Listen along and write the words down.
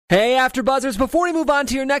Hey, AfterBuzzers, before we move on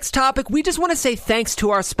to your next topic, we just want to say thanks to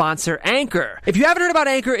our sponsor, Anchor. If you haven't heard about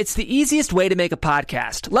Anchor, it's the easiest way to make a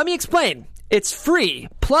podcast. Let me explain. It's free.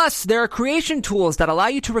 Plus, there are creation tools that allow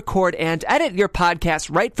you to record and edit your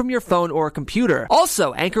podcast right from your phone or computer.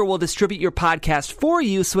 Also, Anchor will distribute your podcast for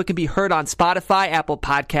you so it can be heard on Spotify, Apple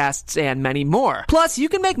Podcasts, and many more. Plus, you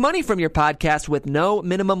can make money from your podcast with no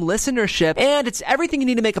minimum listenership, and it's everything you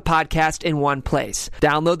need to make a podcast in one place.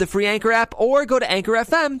 Download the free Anchor app or go to Anchor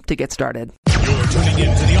FM to get started. You're tuning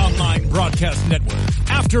in to the online broadcast network,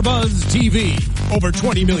 AfterBuzz TV. Over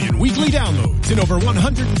 20 million weekly downloads in over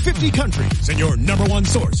 150 countries, and your number one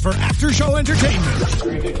source for after-show entertainment.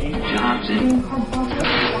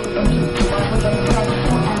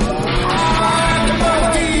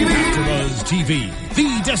 AfterBuzz TV,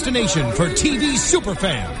 the destination for TV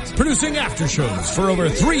superfans, producing aftershows for over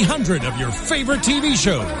 300 of your favorite TV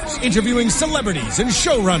shows, interviewing celebrities and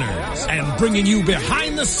showrunners, and bringing you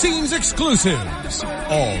behind-the-scenes exclusives.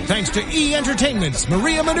 All thanks to E! Entertainment's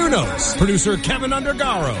Maria Menounos, producer Kevin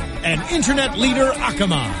Undergaro, and internet leader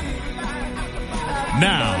Akamai.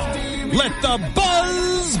 Now, let the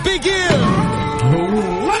buzz begin!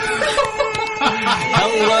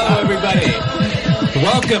 Hello, everybody.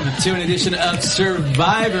 Welcome to an edition of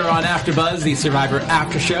Survivor on AfterBuzz, the Survivor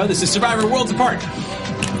After Show. This is Survivor Worlds Apart.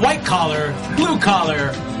 White collar, blue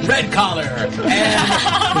collar, red collar,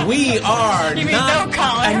 and we are You mean not... no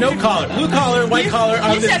collar? And no collar. Blue collar, white collar.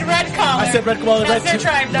 You said red collar. I said red collar. That's their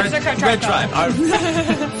tribe. That's their tribe. Red tribe. Our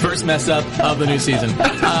first mess up of the new season.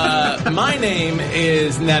 My name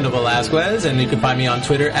is Nando Velasquez, and you can find me on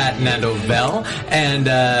Twitter at NandoVel. And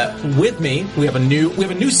with me, we have a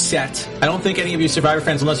new set. I don't think any of you Survivor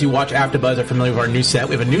fans, unless you watch AfterBuzz, are familiar with our new set.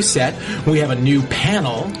 We have a new set. We have a new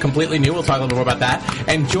panel, completely new. We'll talk a little bit more about that.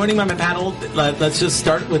 And joining my panel, let's just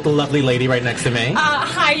start with the lovely lady right next to me.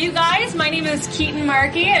 Hi, you guys. My name is Keaton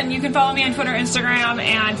Markey, and you can follow me on Twitter, Instagram,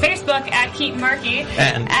 and Facebook at Keaton Markey.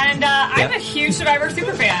 And I'm a huge Survivor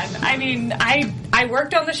superfan. I mean, I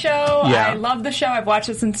worked on the show. Yeah. I love the show. I've watched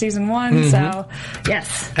it since season 1, so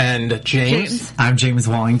yes. And James? I'm James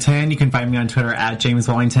Wallington. You can find me on Twitter at James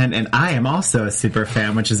Wallington, and I am also a super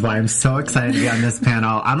fan, which is why I'm so excited to be on this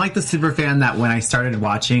panel. I'm like the super fan that when I started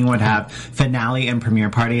watching would have finale and premiere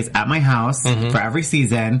parties at my house for every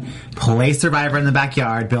season, play Survivor in the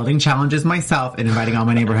backyard, building challenges myself, and inviting all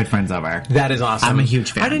my neighborhood friends over. That is awesome. I'm a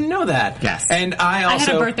huge fan. I didn't know that. Yes. And I also... I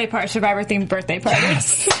had a birthday party, Survivor-themed birthday party.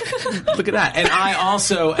 Yes. Look at that. And I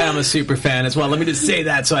also am a super fan as well. Let me just say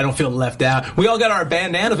that so I don't feel left out. We all got our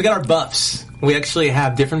bandanas. We got our buffs. We actually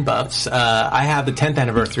have different buffs. I have the 10th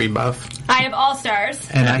anniversary buff. I have All-Stars.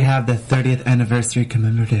 And I have the 30th anniversary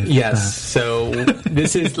commemorative Yes. buff. So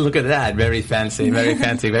this is, look at that. Very fancy, very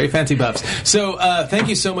fancy buffs. So thank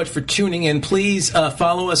you so much for tuning in. Please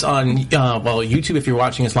follow us on, YouTube if you're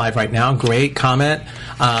watching us live right now. Great comment.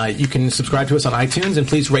 You can subscribe to us on iTunes, and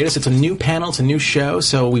please rate us. It's a new panel. It's a new show.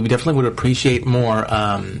 So we definitely would appreciate more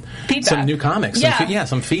feedback. Some new comics.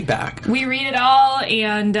 Some feedback. We read it all,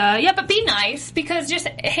 and but be nice, because just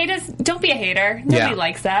haters, don't be a hater. Nobody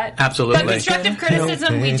likes that. Absolutely. But constructive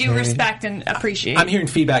criticism, we do respect and appreciate. I'm hearing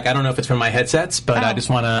feedback. I don't know if it's from my headsets, but I just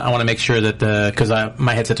want to make sure that because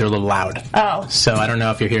my headsets are a little loud. Oh. So I don't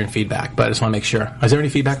know if you're hearing feedback, but I just want to make sure. Is there any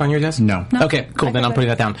feedback on yours, Jess? No. Okay, cool. Then I'm putting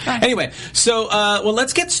that down. Right. Anyway, so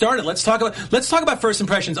let's get started. Let's talk about first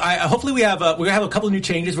impressions. Hopefully we have a couple of new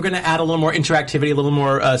changes. We're going to add a little more interactivity, a little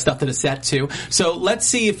more stuff to the set too. So let's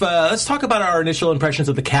see if let's talk about our initial impressions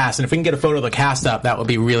of the cast, and if we can get a photo of the cast up, that would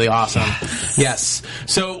be really awesome. Yes.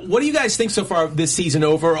 So what do you guys think so far of this season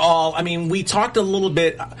overall? I mean, we talked a little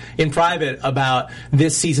bit in private about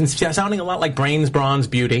this season sounding a lot like Brains, Bronze,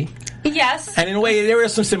 Beauty. Yes. And in a way, there are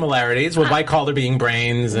some similarities with white collar being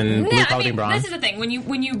brains and blue collar being bronze. This is the thing. When you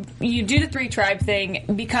do the 3-tribe thing,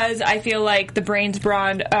 because I feel like the Brains,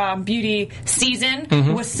 Bronze, Beauty season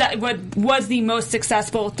was the most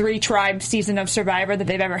successful 3-tribe season of Survivor that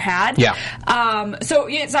they've ever had. Yeah. So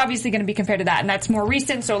it's obviously going to be compared to that, and that's more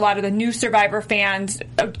recent, so a lot of the new Survivor fans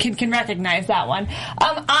can recognize that one.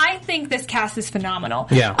 I think this cast is phenomenal.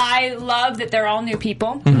 Yeah. I love that they're all new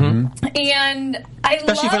people. And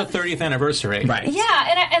especially for the 30th anniversary. Right.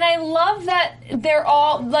 Yeah, and I love that they're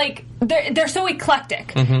all, like, they're so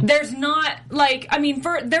eclectic. There's not, like, I mean,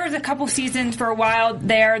 there was a couple seasons for a while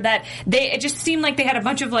there that it just seemed like they had a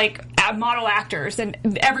bunch of, like, model actors,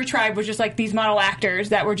 and every tribe was just, like, these model actors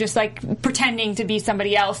that were just, like, pretending to be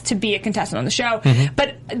somebody else to be a contestant on the show.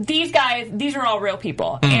 But these guys, these are all real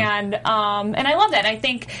people. And I love that. I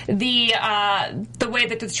think the way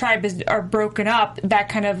that the tribe are broken up, that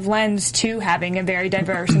kind of lends to having a very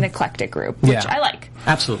diverse and eclectic group, which I like.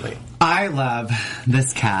 Absolutely. I love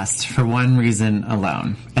this cast for one reason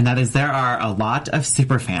alone, and that is there are a lot of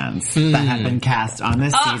superfans that have been cast on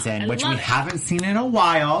this season, which we haven't seen in a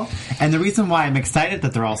while. And the reason why I'm excited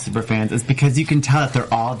that they're all superfans is because you can tell that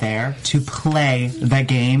they're all there to play the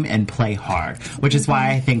game and play hard, which is why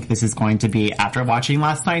I think this is going to be, after watching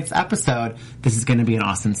last night's episode, this is going to be an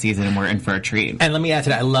awesome season and we're in for a treat. And let me add to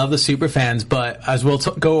that, I love the superfans, but as we'll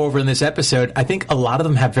go over in this episode, I think a lot of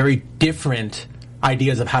them have very different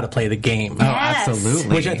ideas of how to play the game. Oh,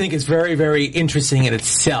 absolutely. Which I think is very, very interesting in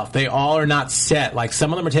itself. They all are not set. Like,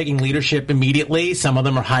 some of them are taking leadership immediately. Some of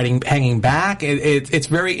them are hanging back. It's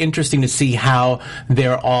very interesting to see how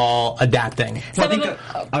they're all adapting. Well,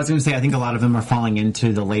 I was going to say, I think a lot of them are falling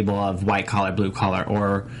into the label of white collar, blue collar,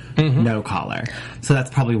 or no collar. So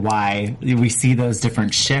that's probably why we see those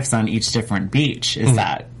different shifts on each different beach, is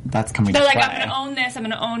that's coming They're to like, play. I'm going to own this, I'm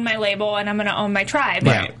going to own my label, and I'm going to own my tribe.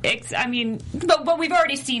 Right. But we've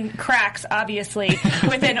already seen cracks, obviously,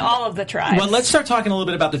 within all of the tribes. Well, let's start talking a little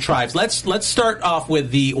bit about the tribes. Let's start off with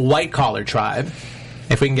the white collar tribe.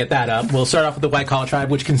 If we can get that up. We'll start off with the white collar tribe,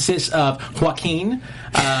 which consists of Joaquin.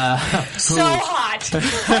 So hot.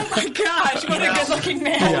 Oh my gosh, what a good looking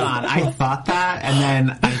man. Hold on, I thought that, and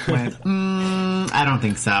then I went, I don't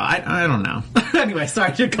think so. I don't know. Anyway,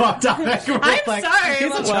 sorry to go off topic. I'm sorry.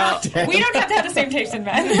 He's attractive. We don't have to have the same taste in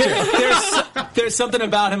men. There's something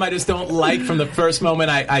about him I just don't like from the first moment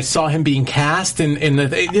I saw him being cast.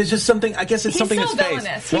 There's just something, I guess it's something in his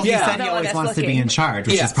face. Well, he said he always wants to be in charge,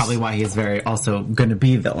 which is probably why he's very also going to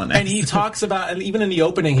be villainous. And he talks about, and even in the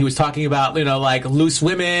opening, he was talking about, like loose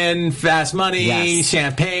women, fast money,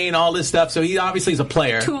 champagne, all this stuff. So he obviously is a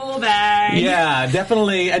player. Tool bag. Yeah,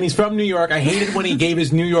 definitely. And he's from New York. I hated when he gave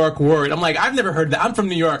his New York word. I'm like, I've never heard that. I'm from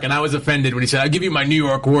New York, and I was offended when he said, I'll give you my New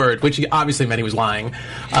York word, which he obviously meant he was lying.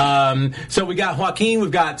 So we got Joaquin, we've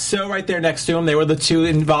got So right there next to him. They were the two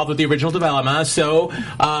involved with the original development. So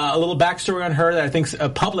a little backstory on her that I think's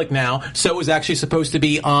public now. So was actually supposed to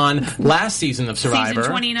be on last season of Survivor.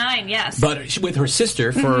 Season 29, yes. But with her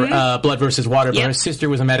sister for Blood versus Water, but her sister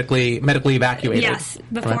was medically evacuated. Yes,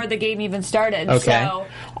 before the game even started. Okay. So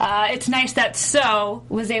it's nice that So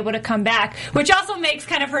was able to come back, which also makes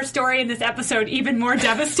kind of her story in this episode even more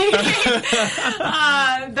devastating.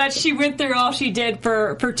 That she went through all she did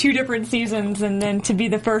for 2 different seasons, and then to be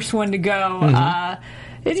the first one to go.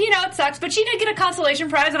 It sucks, but she did get a consolation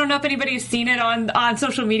prize. I don't know if anybody's seen it on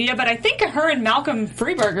social media, but I think her and Malcolm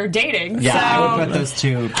Freeberg are dating. Yeah, so, I would put those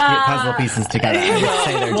two puzzle pieces together. I would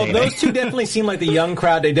say they're dating. Those two definitely seem like the young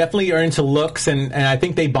crowd. They definitely are into looks, and I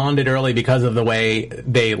think they bonded early because of the way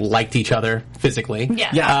they liked each other physically.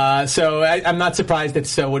 Yeah. So I'm not surprised that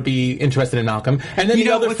So would be interested in Malcolm. And then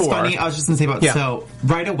the other what's 4. funny? I was just going to say about So,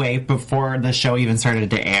 right away before the show even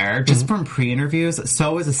started to air, just from pre-interviews,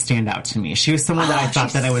 So was a standout to me. She was someone that I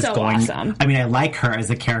thought that I was going. Awesome. I mean, I like her as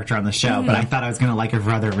a character on the show, but I thought I was going to like her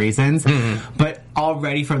for other reasons. But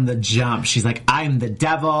already from the jump, she's like, I'm the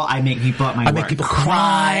devil. I make people at my work make people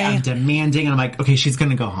cry. I'm demanding. And I'm like, okay, she's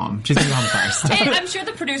going to go home. She's going to go home first. And I'm sure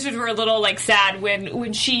the producers were a little sad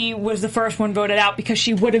when she was the first one voted out, because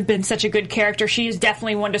she would have been such a good character. She is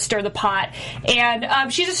definitely one to stir the pot,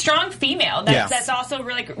 and she's a strong female. That's also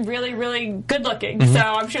really, really, really good looking. So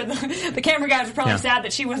I'm sure the camera guys were probably sad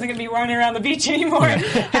that she wasn't going to be running around the beach anymore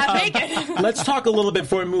half naked. Let's talk a little bit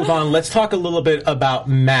before we move on. Let's talk a little bit about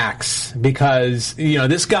Max, because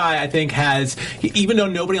this guy I think has, even though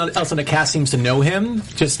nobody else on the cast seems to know him,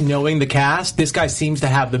 just knowing the cast, this guy seems to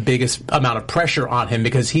have the biggest amount of pressure on him,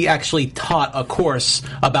 because he actually taught a course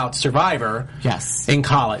about Survivor in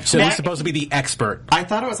college. So he's supposed to be the expert. I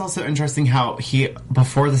thought it was also interesting how he,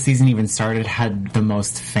 before the season even started, had the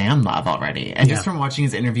most fan love already. And just from watching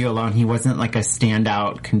his interview alone, he wasn't like a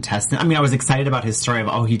standout contestant. I mean, I was excited about his story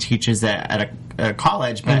of, he teaches at a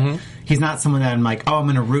college, but he's not someone that I'm like, I'm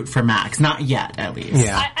going to root for Max. Not yet, at least.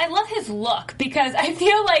 Yeah. I love his look, because I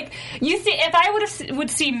feel like if I would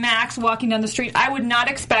see Max walking down the street, I would not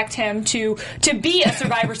expect him to be a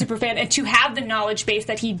Survivor superfan and to have the knowledge base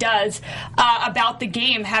that he does about the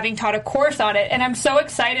game, having taught a course on it. And I'm so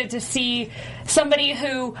excited to see somebody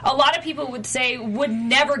who a lot of people would say would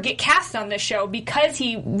never get cast on this show, because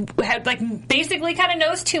he had basically kind of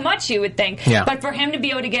knows too much, you would think. Yeah. But for him to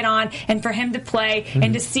be able to get on, and for him to play,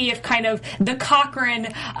 and to see if kind kind of the Cochran,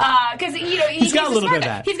 because he's got a little bit of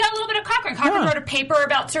that. He's got a little bit of Cochran. Cochran wrote a paper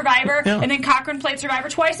about Survivor, and then Cochran played Survivor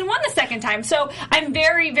twice and won the second time. So I'm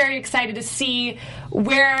very, very excited to see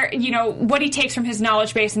where what he takes from his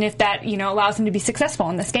knowledge base, and if that allows him to be successful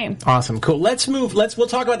in this game. Awesome, cool. We'll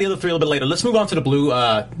talk about the other three a little bit later. Let's move on to the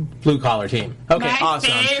blue collar team. Okay, My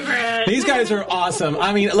awesome. favorite. These guys are awesome.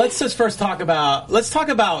 I mean, let's just first talk about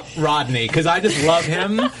Rodney, because I just love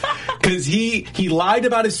him because he lied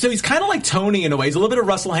about his. So he's kind of like Tony in a way. He's a little bit of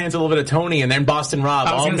Russell Hantz, a little bit of Tony, and then Boston Rob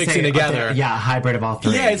all mixing together. A hybrid of all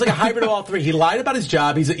three. Yeah, it's like a hybrid of all three. He lied about his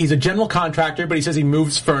job. He's a general contractor, but he says he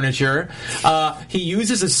moves furniture. He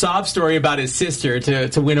uses a sob story about his sister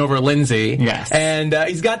to win over Lindsay. Yes, and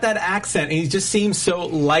he's got that accent, and he just seems so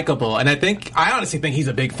likable. And I honestly think he's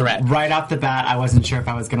a big threat. Right off the bat, I wasn't sure if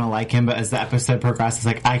I was going to like him, but as the episode progresses,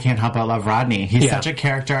 I can't help but love Rodney. He's such a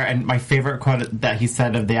character, and my favorite quote that he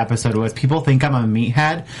said of the episode was, "People think I'm a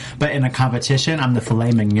meathead, but in a competition, I'm the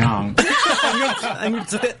filet mignon." And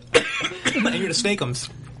you're the steakums.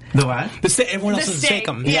 The what? Everyone else is a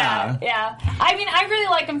steakum. Yeah. I mean, I really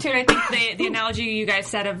like him too. I think the analogy you guys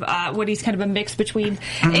said of what he's kind of a mix between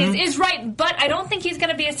is right, but I don't think he's going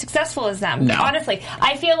to be as successful as them. No. Honestly,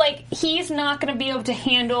 I feel like he's not going to be able to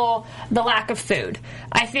handle the lack of food.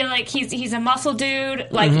 I feel like he's a muscle dude.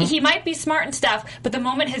 Like he might be smart and stuff, but the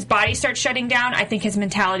moment his body starts shutting down, I think his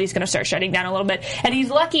mentality is going to start shutting down a little bit. And he's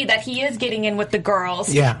lucky that he is getting in with the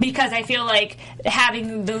girls. Yeah. Because I feel like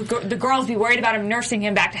having the girls be worried about him nursing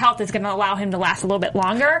him back to health is going to allow him to last a little bit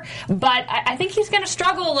longer. But I think he's going to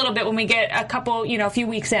struggle a little bit when we get a few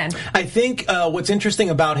weeks in. I think what's interesting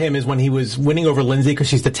about him is when he was winning over Lindsay, because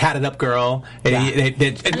she's the tatted up girl.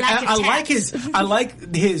 I like his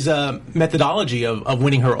methodology of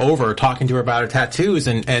winning her over, talking to her about her tattoos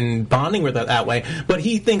and bonding with her that way. But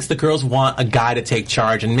he thinks the girls want a guy to take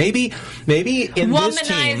charge, and maybe in this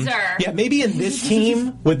team, maybe in this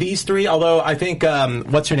team with these three. Although I think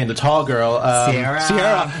what's her name, the tall girl,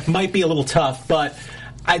 Sierra might be a little tough, but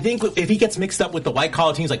I think if he gets mixed up with the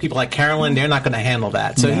white-collar teams, like people like Carolyn, they're not going to handle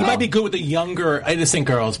that. So he might be good with the younger, innocent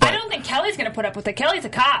girls. But I don't think Kelly's going to put up with it. Kelly's a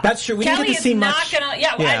cop. That's true. We didn't get to see much.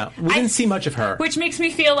 We didn't see much of her. Which makes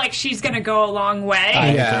me feel like she's going to go a long way.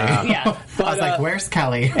 Yeah. But, I was like, where's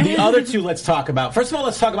Kelly? The other two let's talk about. First of all,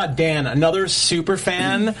 let's talk about Dan, another super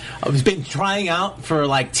fan who's been trying out for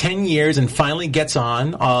like 10 years and finally gets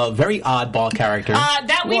on. A very oddball character.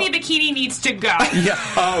 That weenie bikini needs to go. Yeah.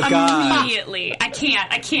 Oh, God. Immediately. I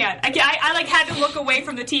can't. I like had to look away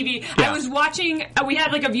from the TV. Yeah. I was watching. We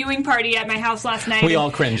had like a viewing party at my house last night. We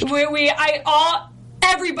all cringed.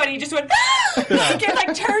 Everybody just went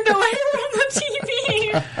like turned away from the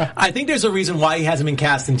TV. I think there's a reason why he hasn't been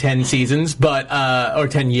cast in 10 seasons, or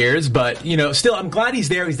 10 years. But still, I'm glad he's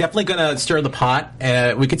there. He's definitely going to stir the pot.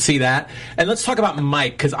 We could see that. And let's talk about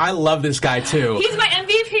Mike, because I love this guy too. He's my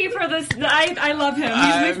MVP for this. I love him. He's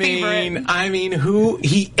my favorite. I mean,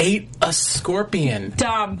 he ate a scorpion.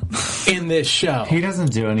 Dumb. In this show. He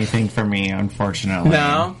doesn't do anything for me, unfortunately.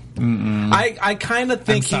 No. Mm-mm. I kind of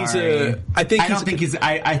think I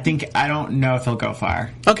don't know if he'll go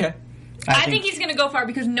far. Okay. I think he's going to go far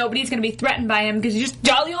because nobody's going to be threatened by him because he's just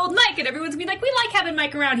jolly old Mike, and everyone's going to be like, we like having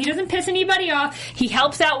Mike around. He doesn't piss anybody off. He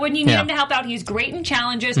helps out when you need him to help out. He's great in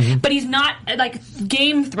challenges, but he's not like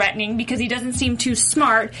game threatening because he doesn't seem too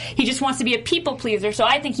smart. He just wants to be a people pleaser, so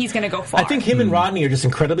I think he's going to go far. I think him and Rodney are just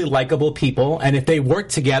incredibly likable people, and if they work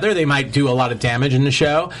together, they might do a lot of damage in the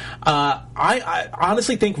show. I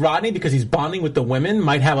honestly think Rodney, because he's bonding with the women,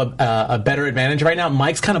 might have a better advantage right now.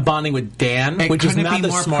 Mike's kind of bonding with Dan, which is not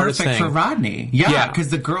the smartest thing. Rodney. Yeah, because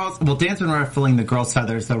the girls... Well, Dan's been ruffling the girls'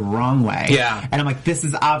 feathers the wrong way. Yeah. And I'm like, this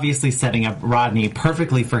is obviously setting up Rodney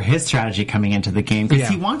perfectly for his strategy coming into the game, because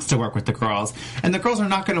he wants to work with the girls, and the girls are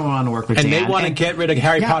not going to want to work with Dan. And they want to get rid of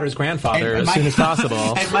Harry Potter's grandfather as soon as possible.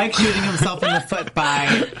 And Mike shooting himself in the foot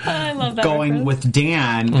by I love that going reference. with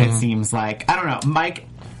Dan, it seems like. I don't know. Mike...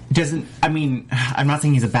 I'm not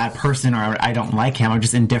saying he's a bad person or I don't like him. I'm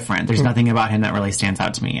just indifferent. There's nothing about him that really stands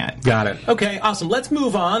out to me yet. Got it. Okay, awesome. Let's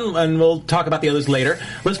move on, and we'll talk about the others later.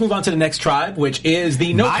 Let's move on to the next tribe, which is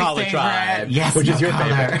the no-collar tribe. Yes, which is your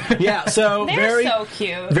favorite. Yeah, so they're so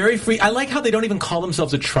cute. Very free. I like how they don't even call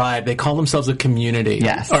themselves a tribe. They call themselves a community.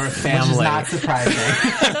 Yes. Or a family. Which is not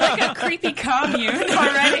surprising. They're like a creepy commune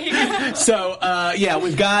already. So,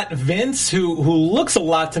 we've got Vince, who looks a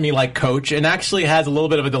lot to me like Coach, and actually has a little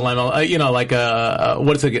bit of a dilemma. Like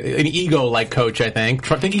an ego-like Coach, I think.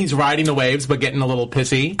 Thinking he's riding the waves, but getting a little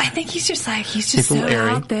pissy. I think he's just so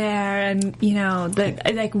out there, and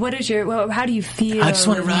what is how do you feel? I just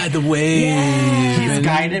want to ride the waves. He's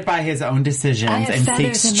guided by his own decisions and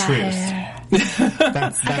seeks truth.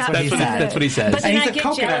 That's what he said. That's what he says. But And then he's I a get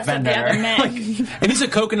coconut jealous of the vendor. other men. And he's a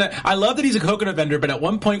coconut. I love that he's a coconut vendor, but at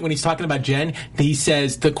one point when he's talking about Jen, he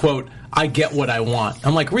says the quote, "I get what I want."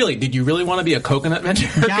 I'm like, really? Did you really want to be a coconut vendor?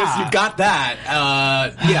 Because Yeah. you got that.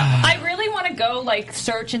 Yeah. I really want to go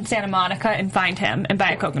search in Santa Monica and find him and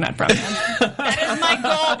buy a coconut from him. That is my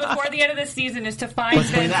goal before the end of the season, is to find Let's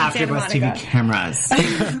Vince play in the Santa AfterBuzz TV Monica. cameras.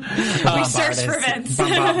 We search for Vince.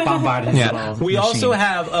 Bombard his Yeah. little We also machine.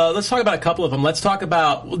 have, let's talk about a couple of them. Let's talk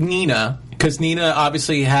about Nina, because Nina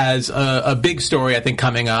obviously has a big story, I think,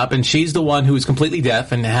 coming up, and she's the one who is completely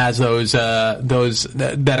deaf and has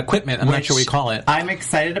that equipment. I'm not sure what you call it. I'm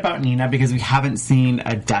excited about Nina because we haven't seen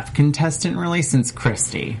a deaf contestant really since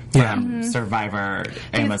Christy from Survivor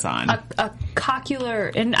Amazon. A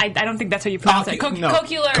cochlear, and I don't think that's how you pronounce it.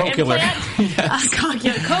 Cochlear implant. Yes.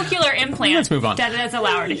 Cochlear implant. Let's move on. That does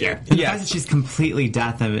allow her to hear. The fact that she's completely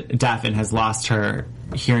deaf and has lost her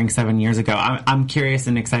hearing 7 years ago. I'm curious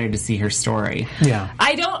and excited to see her story. Yeah.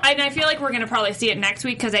 I feel like we're going to probably see it next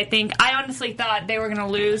week, because I honestly thought they were going to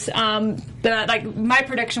lose. My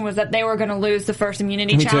prediction was that they were going to lose the first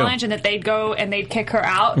immunity Me too. challenge, and that they'd go and they'd kick her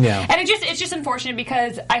out. Yeah. And it's just unfortunate,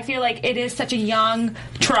 because I feel like it is such a young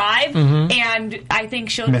tribe, and I think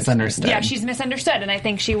she'll Misunderstood. Yeah, she's misunderstood, and I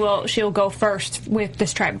think she'll go first with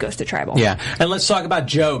This Tribe Goes to Tribal. Yeah, and let's talk about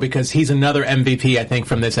Joe, because he's another MVP, I think,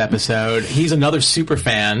 from this episode. He's another super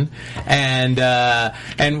fan,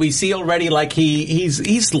 and we see already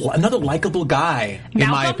he's another likable guy, in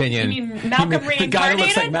my opinion. You mean Malcolm the guy who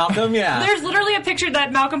looks like reincarnated? Malcolm, yeah. There's literally a picture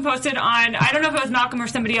that Malcolm posted on, I don't know if it was Malcolm or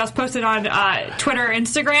somebody else, posted on Twitter or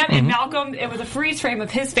Instagram, and Malcolm, it was a freeze frame of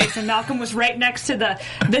his face, and Malcolm was right next to the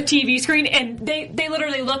TV screen, and they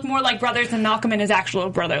literally look more like brothers than Malcolm and his actual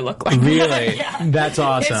brother look like. Really? Yeah. That's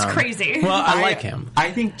awesome. It's crazy. Well, I like him.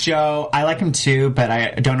 I think Joe, I like him too, but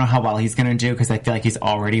I don't know how well he's going to do, because I feel like he's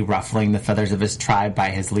already ruffling the feathers of his tribe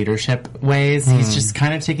by his leadership ways. He's just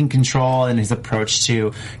kind of taking control in his approach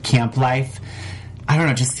to camp life. I don't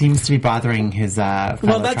know, it just seems to be bothering his fellow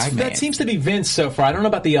tribe that mates. seems to be Vince so far. I don't know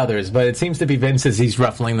about the others, but it seems to be Vince as he's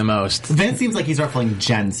ruffling the most. Vince seems like he's ruffling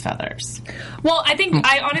Jen's feathers. Well, I think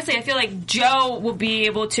I feel like Joe will be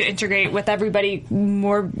able to integrate with everybody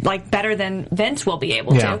more better than Vince will be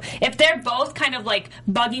able Yeah. to. If they're both kind of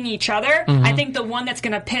bugging each other, I think the one that's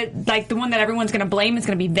going to the one that everyone's going to blame is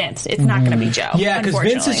going to be Vince. It's not going to be Joe. Yeah, because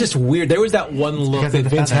Vince is just weird. There was that one look because that of the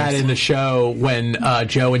Vince had feathers. in the show when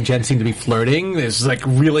Joe and Jen seemed to be flirting. There's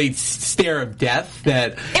really stare of death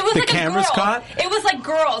that It was the like cameras a girl. caught. It was like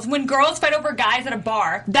girls. When girls fight over guys at a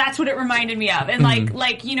bar, that's what it reminded me of. And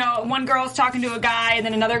one girl's talking to a guy, and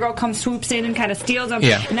then another girl comes, swoops in, and kind of steals him.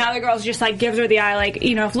 Yeah. And the other girl's just gives her the eye,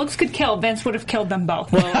 if looks could kill, Vince would have killed them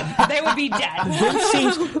both. They would be dead.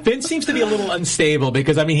 Vince seems to be a little unstable,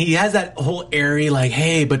 because he has that whole airy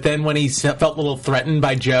hey, but then when he felt a little threatened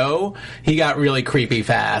by Joe, he got really creepy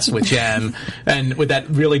fast with Jen and with that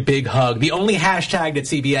really big hug. The only hashtag that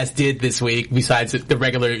CBS did this week, besides the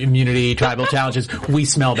regular immunity tribal challenges, "We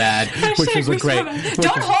smell bad," which was great.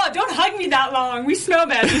 Don't hug me that long. We smell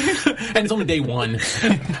bad. And it's only day one.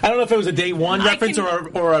 I don't know if it was a day one reference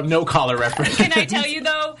or a no collar reference. Can I tell you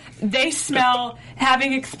though, they smell,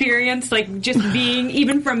 having experience just being,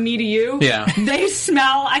 even from me to you. Yeah. They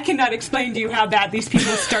smell. I cannot explain to you how bad these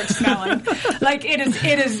people start smelling.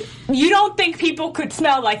 It is. You don't think people could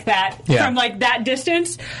smell like that from that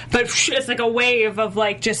distance, but it's like a wave of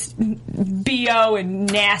just BO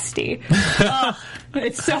and nasty.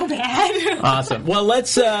 It's so bad. Awesome. Well,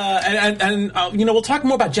 let's we'll talk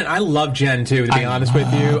more about Jen. I love Jen too, to be honest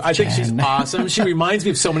with you. I think she's awesome. She reminds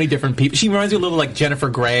me of so many different people. She reminds me a little like Jennifer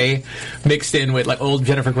Grey mixed in with old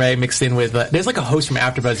Jennifer Grey mixed in with there's a host from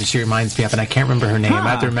AfterBuzz that she reminds me of, and I can't remember her name. I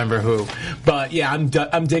have to remember who. But yeah,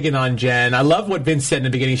 I'm digging on Jen. I love what Vince said in the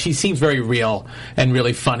beginning. She seems very real and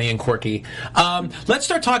really funny and quirky. Let's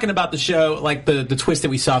start talking about the show, the twist that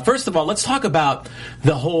we saw. First of all, let's talk about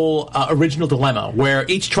the whole original dilemma, where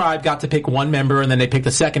each tribe got to pick one member and then they picked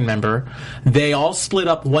a second member. They all split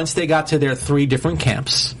up once they got to their 3 different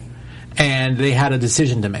camps, and they had a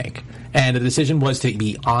decision to make. And the decision was to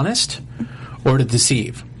be honest or to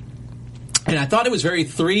deceive. And I thought it was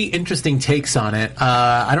 3 interesting takes on it.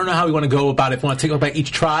 I don't know how we want to go about it. If we want to talk about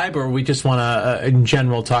each tribe, or we just want to, in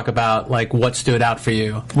general, talk about what stood out for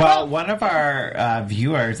you. Well, one of our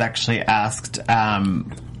viewers actually asked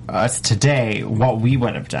us today what we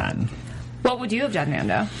would have done. What would you have done,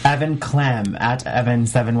 Nando? Evan Clem at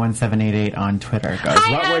Evan71788 on Twitter goes,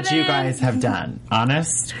 Hi, what would you Evan. guys have done?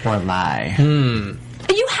 Honest or lie? You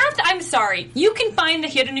have to. I'm sorry. You can find the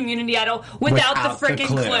hidden immunity idol without the freaking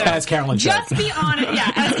clue. As Carolyn said. Just be honest.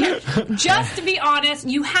 Yeah, just to be honest,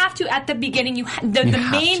 you have to, at the beginning, the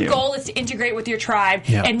main goal is to integrate with your tribe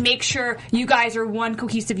and make sure you guys are one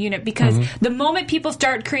cohesive unit, because the moment people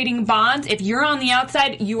start creating bonds, if you're on the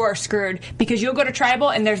outside, you are screwed, because you'll go to tribal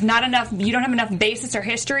and there's not enough, you don't have enough basis or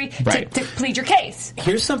history to plead your case.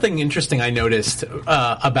 Here's something interesting I noticed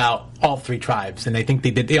about all three tribes, and I think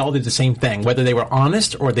they all did the same thing. Whether they were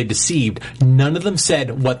honest or they deceived, none of them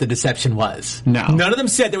said what the deception was. No. None of them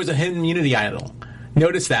said there was a hidden immunity idol.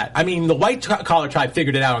 Notice that. I mean, the white collar tribe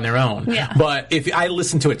figured it out on their own. Yeah. But if I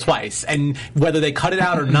listened to it twice, and whether they cut it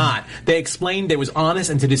out or not, they explained they was honest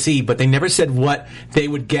and to deceive, but they never said what they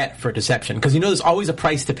would get for deception. Because there's always a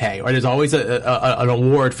price to pay, or there's always an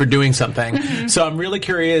award for doing something. So I'm really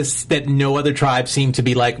curious that no other tribe seemed to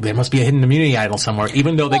be like, there must be a hidden immunity idol somewhere,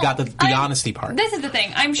 even though they got the honesty part. This is the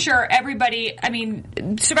thing. I'm sure everybody,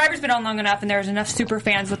 Survivor's been on long enough, and there's enough super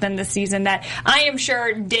fans within this season that I am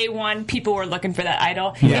sure day one people were looking for that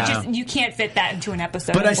idol. Yeah. You can't fit that into an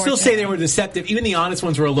episode. But I still say they were deceptive. Even the honest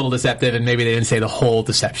ones were a little deceptive, and maybe they didn't say the whole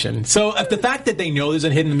deception. So the fact that they know there's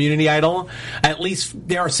a hidden immunity idol, at least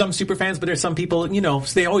there are some super fans, but there's some people,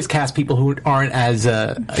 they always cast people who aren't as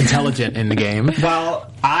intelligent in the game.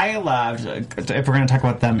 Well, I loved, if we're going to talk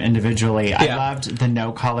about them individually, I loved the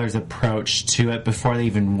no-colors approach to it before they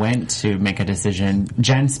even went to make a decision.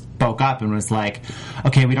 Jen spoke up and was like,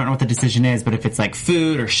 okay, we don't know what the decision is, but if it's like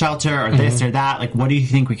food or shelter or this or that, like, what do you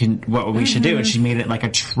think what we should do? And she made it like a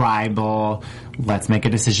tribal, let's make a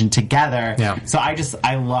decision together. Yeah. So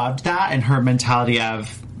I loved that, and her mentality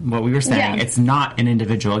of what we were saying. Yeah. It's not an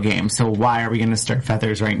individual game, so why are we going to start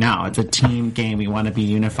feathers right now? It's a team game. We want to be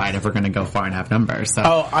unified if we're going to go far and have numbers. So.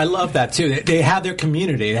 Oh, I love that too. They had their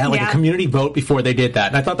community. They had like a community vote before they did that.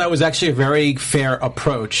 And I thought that was actually a very fair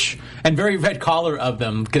approach and very red collar of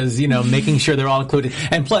them, because, making sure they're all included.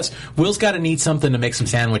 And plus, Will's got to need something to make some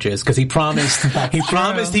sandwiches, because he promised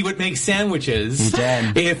he would make sandwiches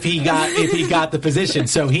if he got the position.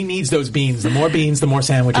 So he needs those beans. The more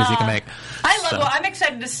sandwiches he can make. I'm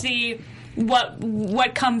excited to see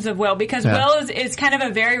what comes of Will, because Will is kind of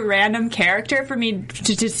a very random character for me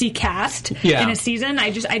to see cast in a season.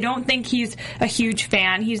 I don't think he's a huge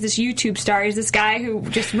fan. He's this YouTube star. He's this guy who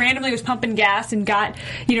just randomly was pumping gas and got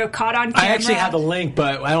caught on camera. I actually have the link,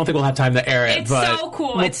 but I don't think we'll have time to air it. It's so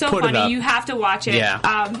cool. It's so funny. You have to watch it. Yeah.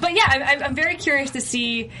 I'm very curious to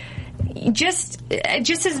see just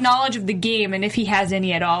his knowledge of the game, and if he has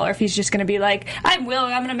any at all, or if he's just going to be like, I'm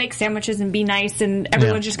going to make sandwiches and be nice, and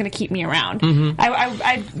everyone's just going to keep me around.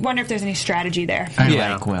 I wonder if there's any strategy there. I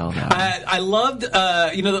like Will, though. I loved,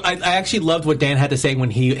 I actually loved what Dan had to say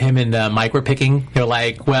when him and Mike were picking. They're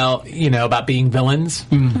like, well, about being villains.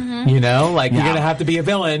 You're going to have to be a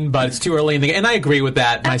villain, but it's too early in the game. And I agree with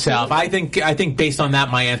that myself. I think based on that,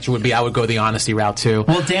 my answer would be I would go the honesty route too.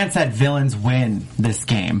 Well, Dan said villains win this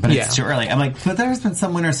game, but it's too early. I'm like, but there's been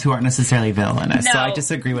some winners who aren't necessarily villainous, so I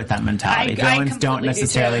disagree with that mentality. Villains don't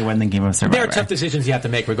necessarily win the game of Survivor. There are tough decisions you have to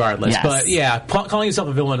make regardless, but calling yourself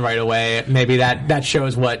a villain right away, maybe that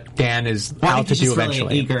shows what Dan is out to do eventually.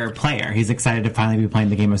 Really eager player. He's excited to finally be playing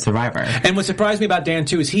the game of Survivor. And what surprised me about Dan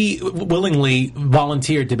too is he willingly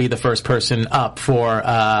volunteered to be the first person up for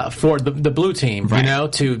the blue team,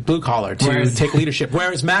 to blue collar, to take leadership.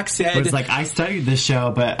 Whereas Max said, it's like, I studied this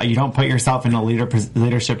show, but you don't put yourself in a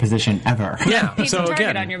leadership position ever. Yeah, so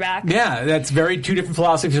again, on your back. Yeah, that's two different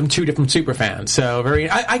philosophies from two different super fans. So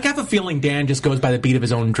I have a feeling Dan just goes by the beat of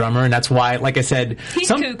his own drummer, and that's why, like I said, he's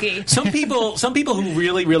kooky. Some people who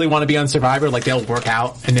really, really want to be on Survivor, like they'll work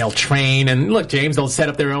out and they'll train, and look, James, they'll set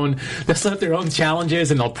up their own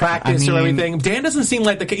challenges and they'll practice or everything. Dan doesn't seem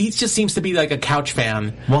like he just seems to be like a couch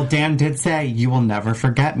fan. Well, Dan did say, "You will never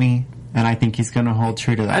forget me." And I think he's going to hold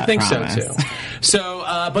true to that. I think promise. so, too. So,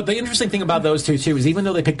 but the interesting thing about those two, too, is even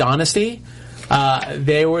though they picked honesty,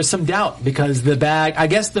 there was some doubt, because I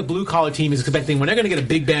guess the blue-collar team is expecting when they're going to get a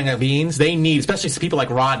big bag of beans, they need, especially people like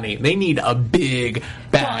Rodney, they need a big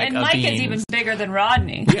bag and of Mike beans. is even bigger than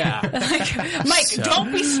Rodney. Yeah. Mike,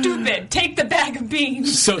 don't be stupid. Take the bag of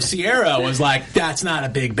beans. So Sierra was like, that's not a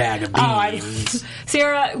big bag of beans.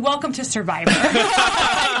 Sierra, welcome to Survivor.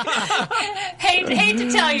 hate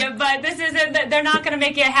to tell you, but this isn't. They're not going to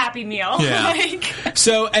make you a Happy Meal. Yeah.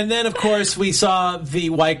 So, and then of course we saw the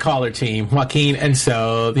white collar team, Joaquin and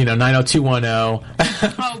So,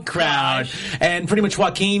 90210 crowd, and pretty much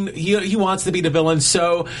Joaquin, he wants to be the villain.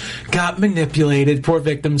 So got manipulated, poor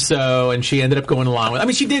victim So, and she ended up going along with. I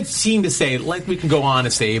mean, she did seem to say, like we can go on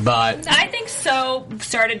to say, but I think So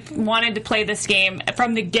wanted to play this game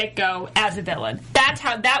from the get go as a villain.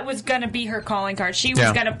 That was going to be her calling card. She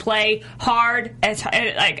was going to play hard as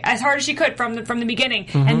hard as she could from the beginning,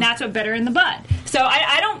 and that's what bit her in the butt. So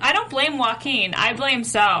I don't blame Joaquin. I blame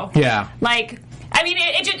So. Yeah. I mean,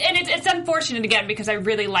 it's unfortunate again because I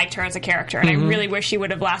really liked her as a character, and I really wish she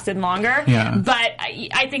would have lasted longer. Yeah. But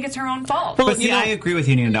I think it's her own fault. But see, I agree with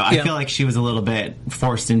you, Nino. I feel like she was a little bit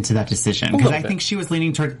forced into that decision because I think she was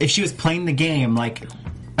leaning toward, if she was playing the game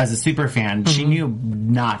as a super fan, she knew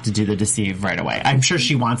not to do the deceive right away. I'm sure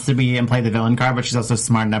she wants to be and play the villain card, but she's also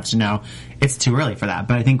smart enough to know it's too early for that.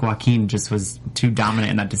 But I think Joaquin just was too dominant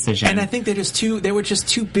in that decision. And I think they were just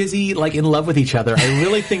too busy, in love with each other. I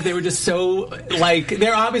really think they were just so,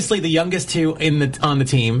 they're obviously the youngest two on the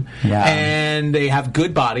team. Yeah. And they have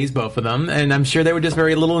good bodies, both of them. And I'm sure they were just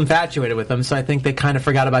very little infatuated with them. So I think they kind of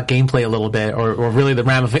forgot about gameplay a little bit, or really the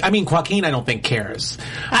ramifications. I mean, Joaquin, I don't think cares.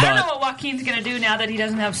 I don't know what Joaquin's going to do now that he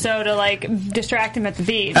doesn't have So to distract him at the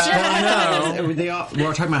beach. We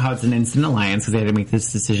were talking about how it's an instant alliance because they had to make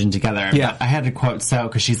this decision together. Yeah. But I had to quote So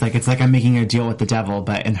because she's like, it's like I'm making a deal with the devil.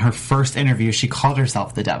 But in her first interview, she called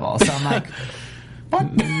herself the devil. So I'm like, what?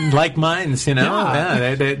 Like minds,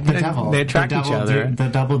 Yeah, they attract each other. The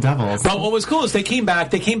double devils. But what was cool is they came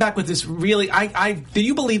back with this really. Do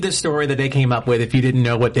you believe this story that they came up with if you didn't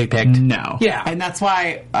know what they picked? No. Yeah. And that's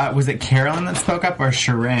why, was it Carolyn that spoke up or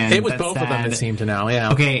Sharon? It was both of them, it seemed to know,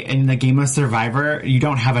 yeah. Okay, in the game of Survivor, you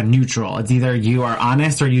don't have a neutral. It's either you are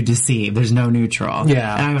honest or you deceive. There's no neutral.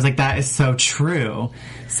 Yeah. And I was like, that is so true.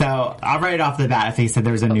 So I'll write it off the bat. If they said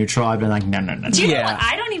there was a neutral, I'd been like, no. Do you know what?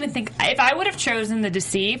 I don't even think, if I would have chosen the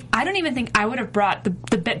deceive, I don't even think I would have brought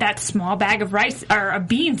that small bag of rice or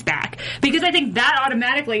beans back, because I think that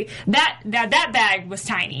automatically that bag was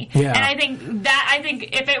tiny. Yeah. And I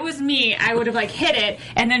think if it was me, I would have hit it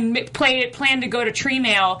and then planned to go to tree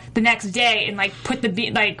mail the next day and put the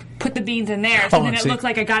beans in there, so then it looked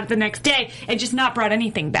like I got it the next day, and just not brought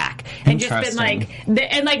anything back, and just been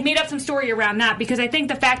made up some story around that, because I think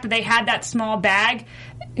the fact that they had that small bag,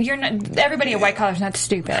 everybody at white collar is not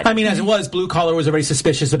stupid. I mean, as it was, blue collar was already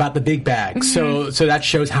suspicious about the big bag, so that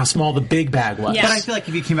shows how small the big bag was. Yeah. But I feel like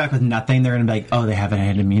if you came back with nothing, they're going to be like, oh, they haven't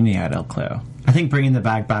had immunity idol clue. I think bringing the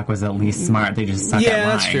bag back was at least smart. They just suck at lying.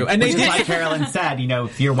 That's true. And which is like Carolyn said,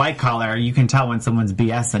 if you're white collar, you can tell when someone's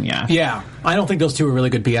BSing you. Yeah. I don't think those two are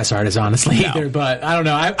really good BS artists, honestly, either. But I don't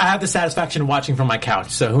know. I have the satisfaction of watching from my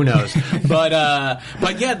couch, so who knows? but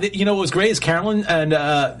yeah, what was great is Carolyn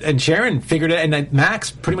and Sharon figured it, and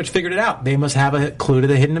Max pretty much figured it out. They must have a clue to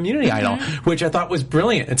the hidden immunity idol, which I thought was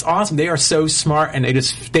brilliant. It's awesome. They are so smart, and they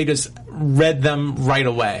just read them right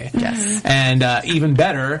away. Yes. And even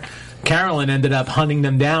better, Carolyn ended up hunting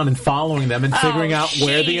them down and following them and figuring out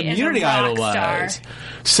where the immunity idol was.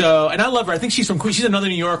 So, and I love her. I think she's another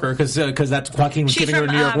New Yorker because that's Joaquin was giving her a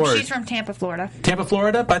New York word. She's from Tampa, Florida. Tampa,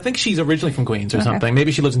 Florida? But I think she's originally from Queens or something.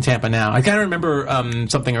 Maybe she lives in Tampa now. I kind of remember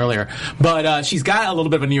something earlier. But she's got a little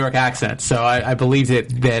bit of a New York accent, so I believe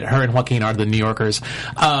that her and Joaquin are the New Yorkers.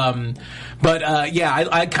 But yeah,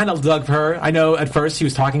 I kind of dug her. I know at first she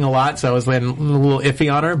was talking a lot, so I was a little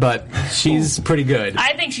iffy on her, but she's pretty good.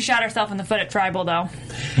 I think she shot herself in the foot at Tribal, though.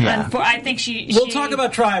 Yeah. I think We'll talk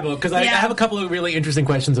about Tribal, because I have a couple of really interesting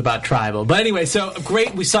questions about Tribal. But anyway, so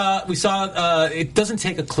great. We saw. It doesn't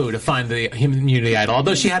take a clue to find the immunity idol,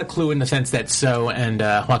 although she had a clue in the sense that So and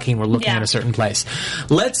Joaquin were looking at a certain place.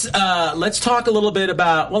 Let's talk a little bit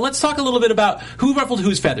about. Well, let's talk a little bit about who ruffled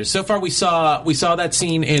whose feathers. So far, we saw that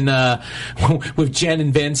scene in with Jen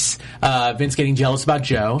and Vince. Vince getting jealous about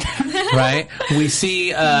Joe, right? We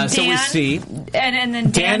see. Dan, so we see, and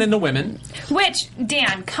then Dan and the women. Which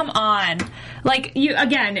Dan, come on, you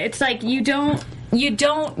again. It's like you don't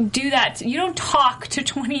do that. You don't talk to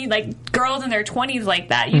 20 girls in their 20s like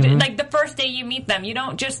that. You the first day you meet them, you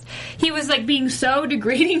don't just. He was being so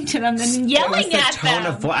degrading to them and yelling at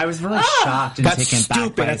them. I was really shocked and that's taken back.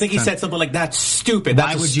 Stupid. I think he said something like, "That's stupid. Why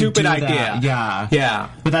That's a would stupid you do idea." That? Yeah.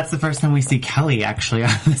 But that's the first time we see Kelly actually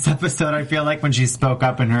on this episode. I feel like when she spoke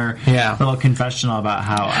up in her little confessional about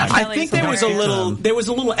how. I think there was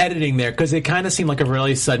a little editing there because it kind of seemed like a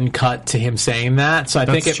really sudden cut to him saying that. So I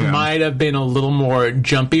think it might have been a little more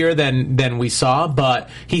jumpier than we saw, but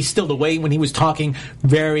he's still the way when he was talking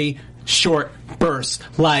very short bursts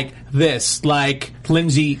like this, like,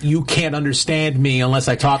 Lindsay, you can't understand me unless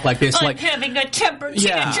I talk like this. I'm like having a temper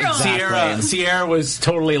tantrum. Sierra was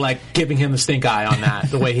totally like giving him the stink eye on that,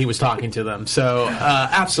 the way he was talking to them. So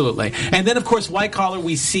absolutely. And then of course White Collar,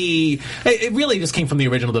 we see it really just came from the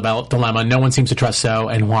original dilemma. No one seems to trust So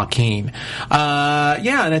and Joaquin.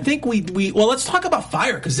 And I think we let's talk about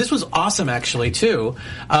Fire, because this was awesome actually too.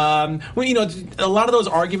 A lot of those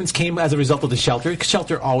arguments came as a result of the Shelter.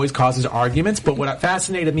 Shelter always causes arguments, but what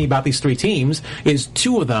fascinated me about these three teams is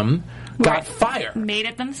two of them got Fire. Made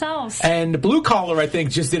it themselves. And Blue Collar, I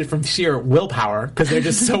think, just did it from sheer willpower, because they're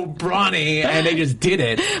just so brawny, and they just did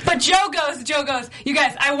it. But Joe goes, you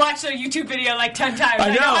guys, I watched a YouTube video like 10 times.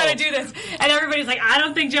 I know how to do this. And everybody's like, I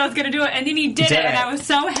don't think Joe's going to do it. And then he did it, and I was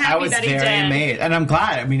so happy that he did. I was very amazed. And I'm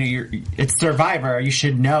glad. I mean, it's Survivor. You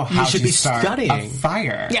should know how to start a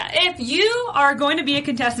fire. Yeah, if you are going to be a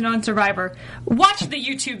contestant on Survivor, watch the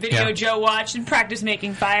YouTube video Joe watched and practice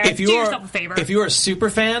making fire. Do yourself a favor. If you're a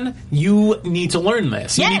super fan, you need to learn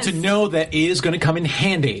this. You need to know that it is going to come in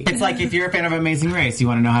handy. It's like if you're a fan of Amazing Race, you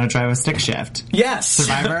want to know how to drive a stick shift. Yes.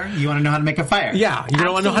 Survivor, you want to know how to make a fire. Yeah. You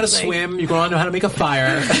don't want to know how to swim. You want to know how to make a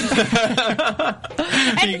fire.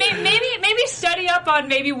 And maybe study up on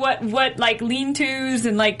maybe what like lean-tos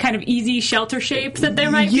and like kind of easy shelter shapes that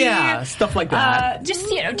there might be. Yeah, stuff like that. Just,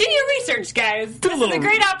 do your research, guys. This is a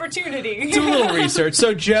great opportunity. Do a little research.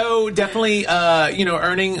 So Joe definitely,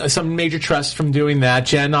 earning some major trust from doing that.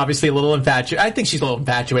 Jen, obviously a little infatuated. I think she's a little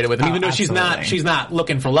infatuated with him, even though she's not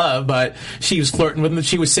looking for love, but she was flirting with him.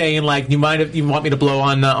 She was saying like, you want me to blow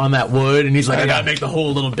on that wood? And he's like, I gotta make the hole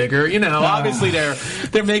a little bigger. Obviously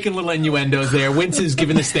they're making little innuendos there. Wince is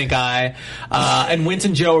giving the stink eye, and Wince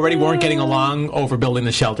and Joe already weren't getting along over building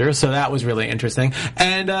the shelter, so that was really interesting.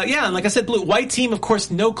 And and like I said, White team, of course,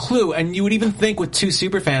 no clue. And you would even think with two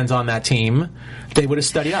super fans on that team, they would have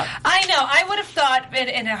studied up. I know. I would have thought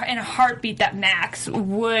in a heartbeat that Max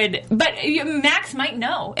would, but Max might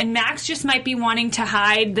know, and Max just might be wanting to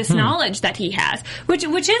hide this knowledge that he has, which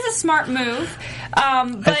is a smart move.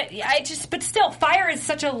 But still, Fire is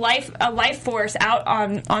such a life force out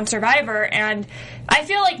on Survivor, and I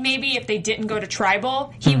feel like maybe if they didn't go to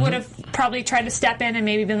Tribal, he would have probably tried to step in and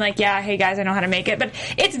maybe been like, yeah, hey guys, I know how to make it. But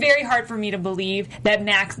it's very hard for me to believe that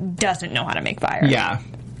Max doesn't know how to make fire. Yeah.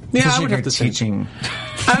 Yeah, I would have to assume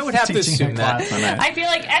that. I feel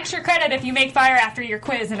like extra credit if you make fire after your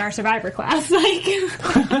quiz in our Survivor class.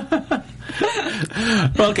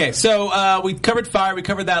 Okay, so we covered fire, we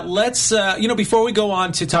covered that. Let's, before we go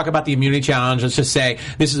on to talk about the immunity challenge, let's just say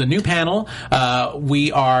this is a new panel.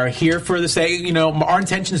 We are here for this day. Our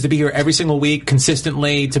intention is to be here every single week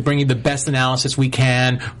consistently to bring you the best analysis we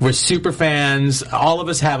can. We're super fans. All of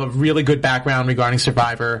us have a really good background regarding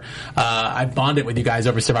Survivor. I bonded with you guys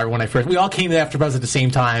over Survivor when we all came to AfterBuzz at the same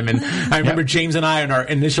time, and I remember James and I in our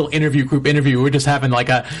initial group interview, we were just having like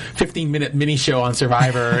a 15-minute mini show on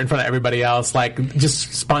Survivor in front of everybody else, like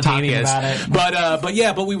just spontaneous.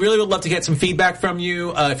 But we really would love to get some feedback from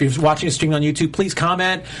you. If you're watching a stream on YouTube, please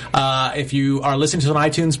comment. If you are listening to us on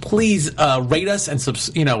iTunes, please rate us and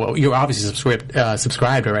you're obviously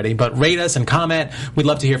subscribed already, but rate us and comment. We'd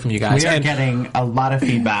love to hear from you guys. We are getting a lot of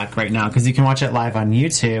feedback right now because you can watch it live on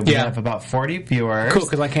YouTube. We have about 40 viewers. Cool,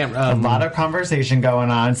 because I can't. A lot of conversation going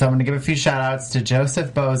on, so I'm going to give a few shout outs to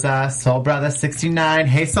Joseph Boza, Soul Brother 69.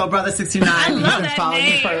 Hey, Soul Brother 69. You've been following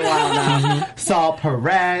me for a while now. Saul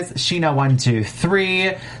Perez, Sheena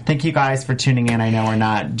 123. Thank you guys for tuning in. I know we're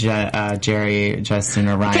not Jerry, Justin,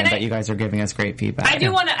 or Ryan, but you guys are giving us great feedback. I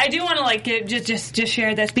do want to just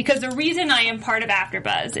share this because the reason I am part of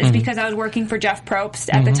AfterBuzz is because I was working for Jeff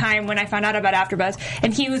Probst at the time when I found out about AfterBuzz,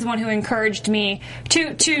 and he was the one who encouraged me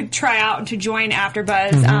to try out and to join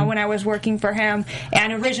AfterBuzz when I was working for him.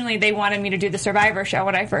 And originally they wanted me to do the Survivor show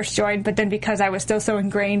when I first joined, but then because I was still so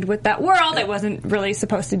ingrained with that world, I wasn't really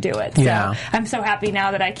supposed to do it. So I'm so happy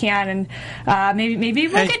now that I can, and maybe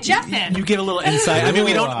we'll get Jeff in. You get a little insight. I mean,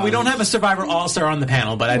 we don't have a Survivor All-Star on the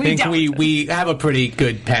panel, but I think we have a pretty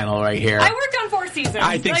good panel right here. I worked on 4 seasons.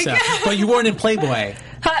 I think so. But you weren't in Playboy.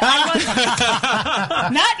 Not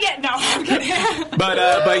yet, no. I'm kidding.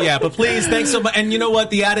 But please, thanks so much. And you know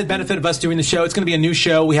what? The added benefit of us doing the show, it's going to be a new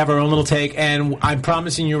show. We have our own little take, and I'm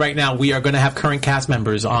promising you right now, we are going to have current cast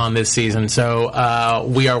members on this season. So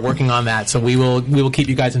we are working on that. So we will keep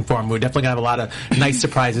you guys informed. We're definitely going to have a lot of nice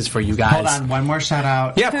surprises for you guys. Hold on, one more shout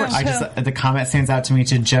out. Yeah, of course. The comment stands out to me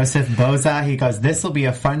to Joseph Boza. He goes, "This will be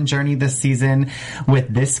a fun journey this season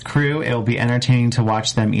with this crew. It will be entertaining to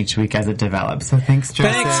watch them each week as it develops." So thanks,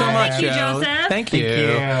 Joseph. Thanks so much, Thank you, Joe. Joseph. Thank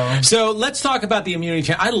you. So let's talk about about the immunity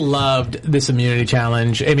challenge. I loved this immunity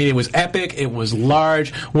challenge. I mean, it was epic. It was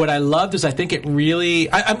large. What I loved is I think it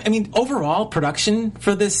really, I mean, overall production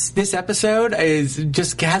for this episode is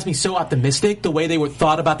just has me so optimistic, the way they were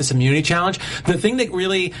thought about this immunity challenge. The thing that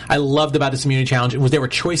really I loved about this immunity challenge was there were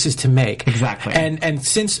choices to make. Exactly. And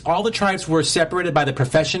since all the tribes were separated by the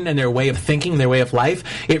profession and their way of thinking, their way of life,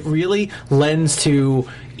 it really lends to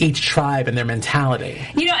each tribe and their mentality.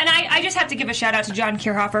 You know, and I just have to give a shout out to John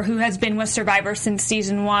Kierhofer, who has been with Survivor since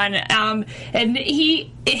season 1. And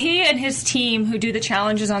he and his team who do the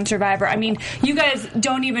challenges on Survivor, I mean, you guys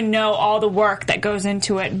don't even know all the work that goes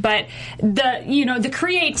into it, but the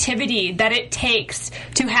creativity that it takes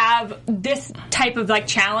to have this type of like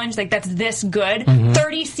challenge, like that's this good,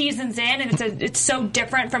 30 seasons in, and it's so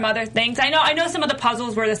different from other things. I know some of the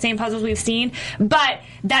puzzles were the same puzzles we've seen, but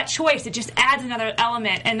that choice, it just adds another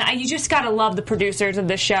element. And you just gotta love the producers of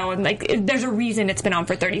this show, and like, there's a reason it's been on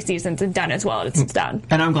for 30 seasons and done as well as it's done.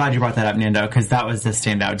 And I'm glad you brought that up, Nando, because that was the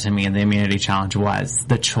standout to me in the immunity challenge was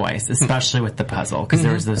the choice, especially with the puzzle, because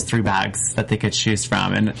there was those 3 bags that they could choose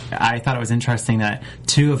from, and I thought it was interesting that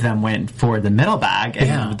 2 of them went for the middle bag,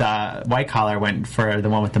 and the white collar went for the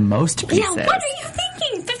one with the most pieces. Yeah, what are you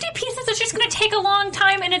thinking? 50 pieces is just going to take a long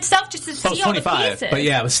time in itself just to see all the pieces. But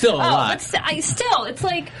yeah, it was still a lot. Still, it's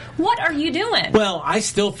like, what are you doing? Well, I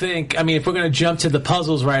still think, I mean, if we're going to jump to the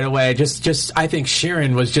puzzles right away, just I think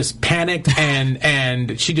Sharon was just panicked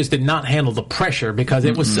and she just did not handle the pressure, because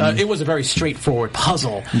it was a very straightforward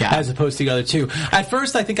puzzle as opposed to the other 2. At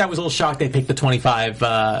first, I think I was a little shocked they picked the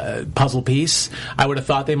 25 puzzle piece. I would have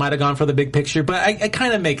thought they might have gone for the big picture, but it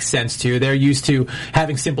kind of makes sense too. They're used to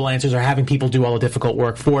having simple answers or having people do all the difficult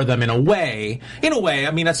work for them in a way.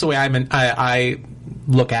 I mean, that's the way I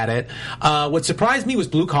look at it. What surprised me was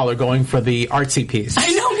Blue Collar going for the artsy piece.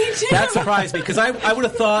 I know, me too. That surprised me, because I would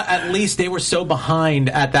have thought at least they were so behind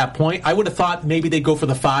at that point. I would have thought maybe they'd go for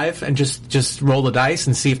the 5 and just roll the dice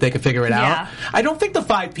and see if they could figure it out. I don't think the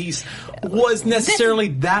 5 piece was necessarily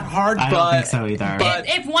that hard. I don't think so either. But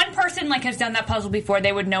if one person like has done that puzzle before,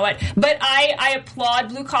 they would know it. But I applaud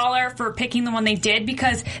Blue Collar for picking the one they did,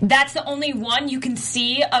 because that's the only one you can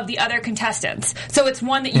see of the other contestants. So it's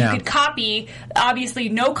one that you could copy. Obviously,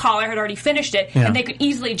 no caller had already finished it, and they could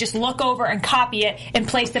easily just look over and copy it and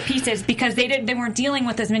place the pieces, because they weren't dealing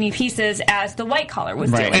with as many pieces as the white collar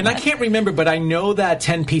was dealing and with. I can't remember, but I know that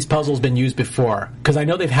 10-piece puzzle's been used before, because I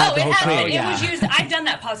know they've had the whole trade. It was used. I've done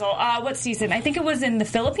that puzzle. What season? I think it was in the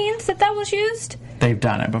Philippines that was used. They've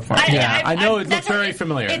done it before. I know it looks very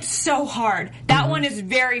familiar. It's so hard. That one is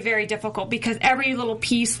very, very difficult, because every little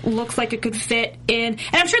piece looks like it could fit in. And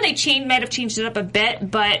I'm sure they might have changed it up a bit,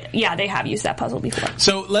 but yeah, they have used that puzzle before.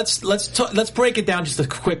 So let's break it down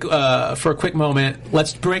just for a quick moment.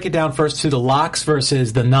 Let's break it down first to the locks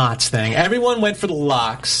versus the knots thing. Everyone went for the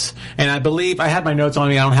locks, and I believe I had my notes on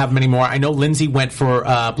me. I don't have them anymore. I know Lindsay went for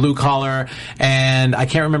Blue Collar, and I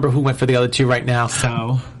can't remember who went for the other 2 right now.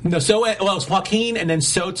 It was Joaquin, and then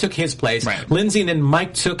So took his place. Right. Lindsay, and then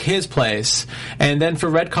Mike took his place, and then for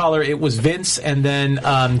Red Collar it was Vince, and then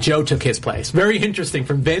Joe took his place. Very interesting,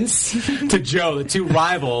 from Vince to Joe, the 2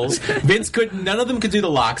 rivals. None of them could do the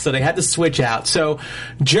locks, so they had to switch out. So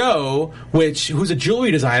Joe, who's a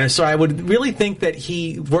jewelry designer, so I would really think that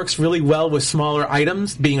he works really well with smaller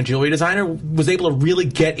items. Being a jewelry designer, was able to really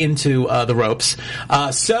get into the ropes.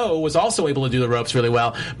 So was also able to do the ropes really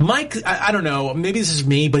well. Mike, I don't know, maybe this is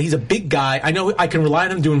me, but he's a big guy. I know I can rely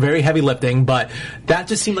on him doing very heavy lifting, but that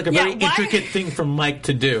just seemed like a very intricate thing for Mike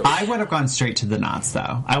to do. I would have gone straight to the knots,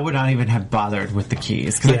 though. I would not even have bothered with the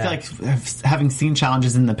keys, because I feel like, having seen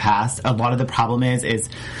challenges in the past, a lot of the problem is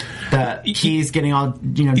the keys getting all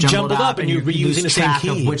jumbled up, and you're reusing the same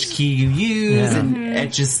key of which key you use, and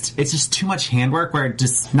it's just too much handwork. Where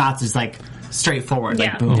knots is like straightforward,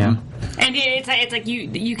 like boom. Yeah. And it's like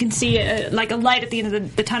you can see like a light at the end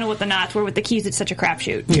of the tunnel with the knots, where with the keys it's such a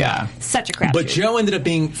crapshoot. Yeah. Such a crapshoot. But Joe ended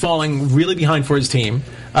up falling really behind for his team,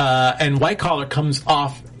 and White Collar comes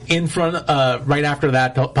off in front right after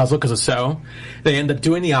that puzzle, because of So. They end up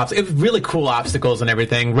doing the obstacles. It was really cool obstacles and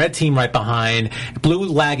everything. Red team right behind, Blue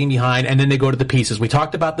lagging behind, and then they go to the pieces. We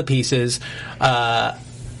talked about the pieces.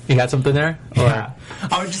 You got something there? Yeah.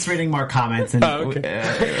 I was just reading more comments, and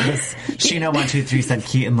Sheena123 said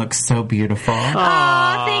Keaton looks so beautiful.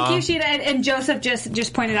 Aw, thank you, Sheena. And Joseph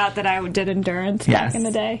just pointed out that I did endurance back in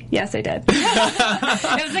the day. Yes, I did.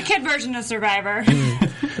 It was a kid version of Survivor.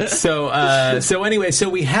 So anyway,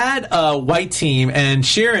 we had a white team, and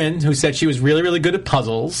Sharon, who said she was really, really good at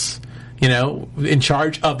puzzles. in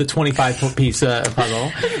charge of the 25-piece puzzle.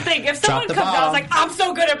 Think if someone comes out, I was like, I'm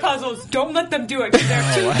so good at puzzles. Don't let them do it because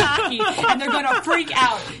they're too cocky and they're going to freak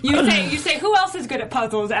out. You say, who else is good at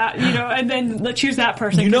puzzles? And then let's choose that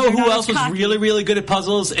person. You know who else was really, really good at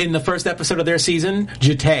puzzles in the first episode of their season?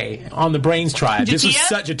 Jate on the Brains Tribe. This was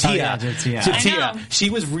such Jatia. She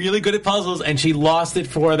was really good at puzzles, and she lost it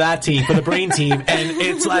for that team, for the Brain team, and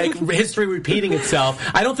it's like history repeating itself.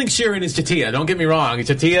 I don't think Sharon is Jatia. Don't get me wrong.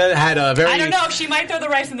 Jatia had a very... I don't know. She might throw the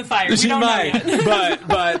rice in the fire. She might,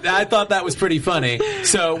 but I thought that was pretty funny.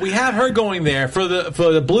 So we have her going there for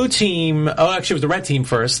the blue team. Oh, actually, it was the red team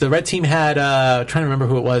first. The red team had trying to remember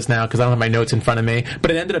who it was now because I don't have my notes in front of me.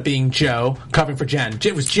 But it ended up being Joe covering for Jen.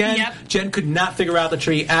 It was Jen. Yep. Jen could not figure out the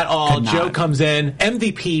tree at all. Joe comes in,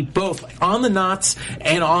 MVP both on the knots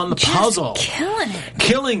and on the puzzle,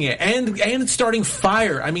 killing it, and starting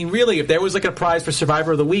fire. I mean, really, if there was like a prize for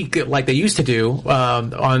Survivor of the Week like they used to do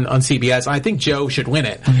on CBS, I think Joe should win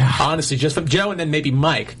it. Yeah. Honestly, just from Joe and then maybe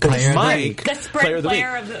Mike. Because Mike, the sprint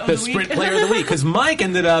player of the sprint player of the week. Because Mike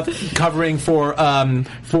ended up covering for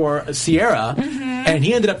Sierra, and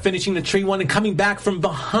he ended up finishing the tree one and coming back from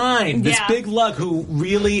behind. This big lug who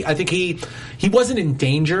really, I think he wasn't in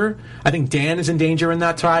danger. I think Dan is in danger in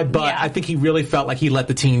that tribe, but I think he really felt like he let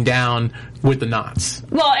the team down with the knots.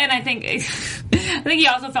 Well, and I think he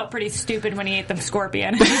also felt pretty stupid when he ate the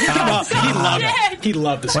scorpion. He loved it. He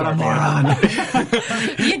loved the scorpion.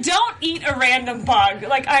 You don't eat a random bug.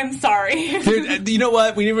 Like, I'm sorry. Dude, you know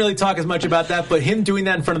what? We didn't really talk as much about that, but him doing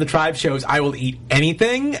that in front of the tribe shows, I will eat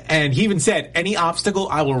anything, and he even said, any obstacle,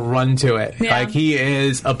 I will run to it. Yeah. Like, he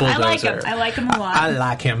is a bulldozer. I like him a lot. I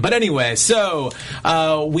like him. But anyway, so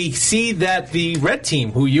we see that the red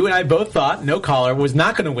team, who you and I both thought, no collar, was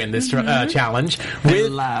not going to win this challenge.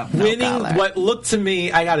 Winning what looked to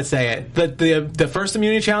me, I gotta say it, the first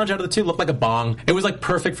immunity challenge out of the two looked like a bong. It was like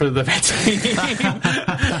perfect for the red team. Wait,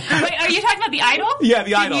 are you talking about the idol? Yeah,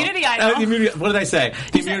 the idol. Immunity idol. What did I say?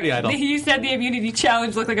 The immunity idol. You said the immunity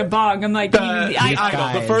challenge looked like a bong. I'm like, the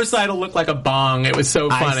idol. The first idol looked like a bong. It was so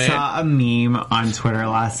funny. I saw a meme on Twitter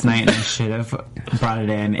last night, and I should have brought it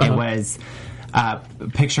in. It was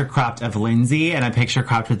picture cropped of Lindsay and a picture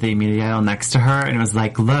cropped with the immunity idol next to her, and it was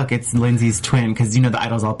like, look, it's Lindsay's twin, because the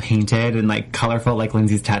idol's all painted and like colorful like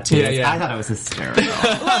Lindsay's tattoos. Yeah. I thought it was hysterical.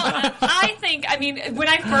 Well, I think, when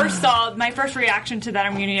I first saw, my first reaction to that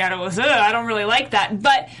immunity idol was, I don't really like that,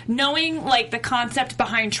 but knowing like the concept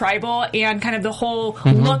behind Tribal and kind of the whole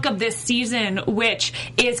look of this season, which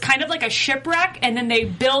is kind of like a shipwreck, and then they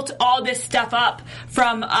built all this stuff up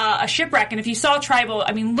from a shipwreck, and if you saw Tribal,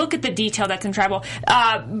 look at the detail that's in Tribal.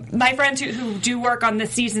 My friends who do work on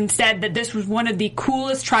this season said that this was one of the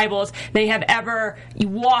coolest tribals they have ever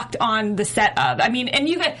walked on the set of.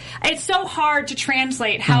 It's so hard to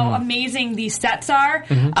translate how amazing these sets are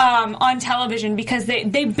on television, because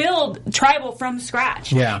they build Tribal from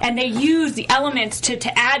scratch. Yeah. And they use the elements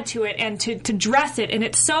to add to it and to dress it, and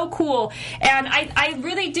it's so cool. And I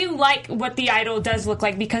really do like what the idol does look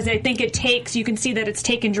like, because I think you can see that it's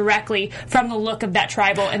taken directly from the look of that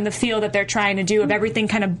Tribal and the feel that they're trying to do, of everything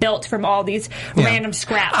kind of built from all these random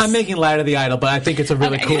scraps. I'm making light of the idol, but I think it's a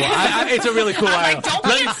really cool. It's a really cool idol. Don't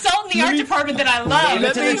be insulting the art department that I love.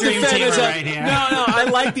 No, I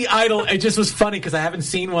like the idol. It just was funny because I haven't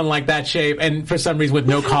seen one like that shape, and for some reason with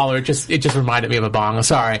no collar, it just reminded me of a bong. I'm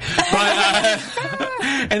sorry, but.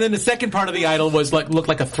 And then the second part of the idol looked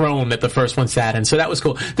like a throne that the first one sat in, so that was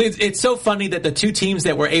cool. It's so funny that the two teams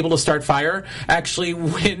that were able to start fire actually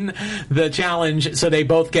win the challenge, so they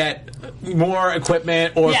both get more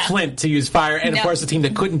equipment or flint to use fire, and of course the team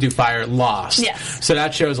that couldn't do fire lost. Yes. So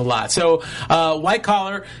that shows a lot. So white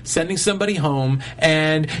collar sending somebody home,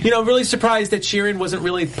 and really surprised that Sheeran wasn't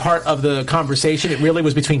really part of the conversation. It really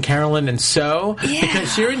was between Carolyn and So, because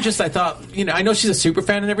Sheeran I thought, I know she's a super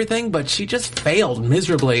fan and everything, but she just failed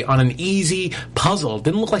miserably on an easy puzzle.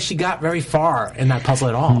 Didn't look like she got very far in that puzzle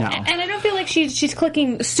at all. No. And I don't feel like she's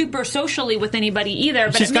clicking super socially with anybody either.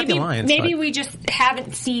 But she's maybe we just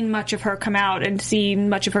haven't seen much of her come out and seen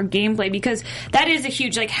much of her gameplay, because that is a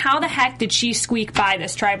huge, how the heck did she squeak by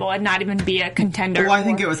this Tribal and not even be a contender? Well, I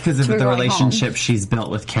think it was because of the relationship she's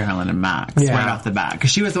built with Carolyn and Max right off the bat.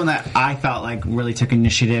 Because she was the one that I felt like really took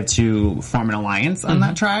initiative to form an alliance on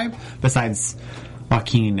that tribe, besides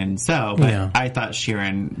Joaquin and So, but I thought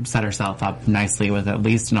Sheeran set herself up nicely with at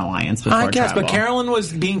least an alliance before I guess, Tribal. but Carolyn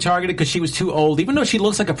was being targeted because she was too old, even though she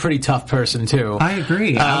looks like a pretty tough person, too. I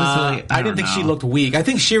agree. I didn't think she looked weak. I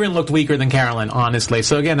think Sheeran looked weaker than Carolyn, honestly.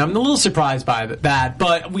 So again, I'm a little surprised by that,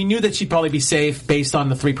 but we knew that she'd probably be safe based on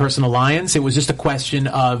the 3-person alliance. It was just a question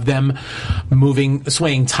of them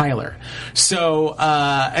swaying Tyler. So,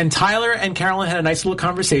 and Tyler and Carolyn had a nice little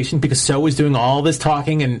conversation because So was doing all this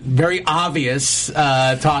talking and very obvious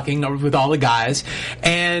talking with all the guys.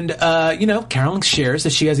 And, Carolyn shares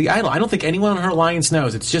that she has the idol. I don't think anyone on her alliance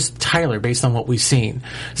knows. It's just Tyler based on what we've seen.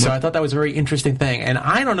 So I thought that was a very interesting thing. And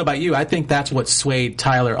I don't know about you. I think that's what swayed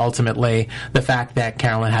Tyler ultimately, the fact that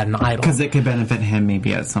Carolyn had an idol. Because it could benefit him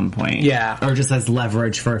maybe at some point. Yeah. Or just as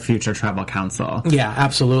leverage for a future tribal council. Yeah,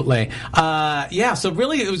 absolutely. So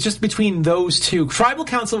really it was just between those two. Tribal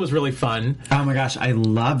council was really fun. Oh my gosh, I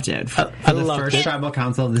loved it. For the first tribal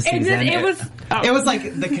council of the season. It was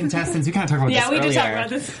like the contestants. We kind of talked about this earlier. Yeah, we did talk about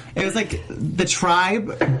this. It was like the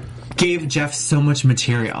tribe gave Jeff so much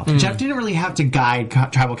material. Jeff didn't really have to guide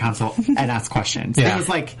tribal council and ask questions. Yeah. It was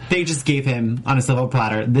like they just gave him on a silver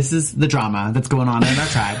platter, this is the drama that's going on in our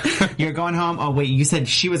tribe. You're going home. Oh wait, you said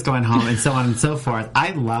she was going home, and so on and so forth.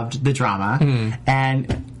 I loved the drama.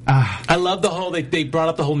 And I love the whole, they brought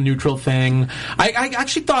up the whole neutral thing. I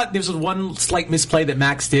actually thought there was one slight misplay that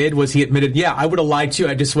Max did, was he admitted, I would have lied too.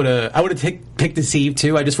 I would have picked Deceive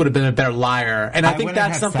too. I just would have been a better liar. And I think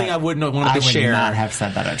that's something I wouldn't have wanted to share. I would not have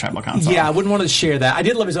said that at Tribal Council. Yeah, I wouldn't want to share that. I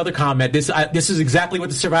did love his other comment. This is exactly what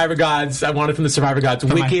the Survivor Gods, I wanted from the Survivor Gods.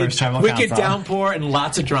 Wicked downpour and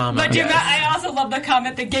lots of drama. But I also love the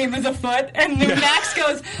comment, the game is afoot. And then Max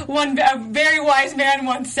goes, a very wise man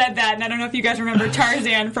once said that, and I don't know if you guys remember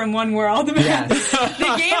Tarzan from One World. Yes.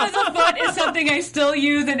 The game is afoot is something I still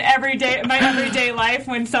use in my everyday life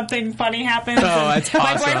when something funny happens. Oh, that's my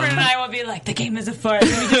awesome. boyfriend and I will be like, the game is afoot.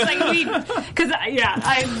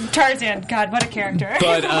 Tarzan, God, what a character.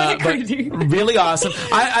 But really awesome.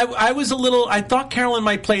 I thought Carolyn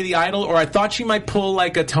might play the idol, or I thought she might pull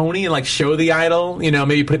like a Tony and like show the idol,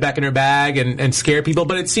 maybe put it back in her bag and scare people.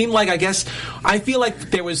 But it seemed like, I feel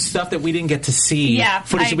like there was stuff that we didn't get to see. Yeah,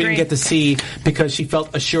 footage that we didn't get to see because she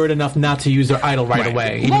felt assured enough not to use their idol right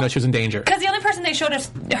away, even though she was in danger. Because the only person they showed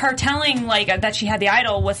us her telling that she had the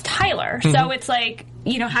idol was Tyler. So it's like,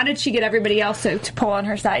 how did she get everybody else to pull on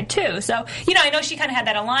her side too? So, I know she kind of had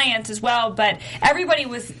that alliance as well, but everybody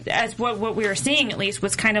was, as what we were seeing at least,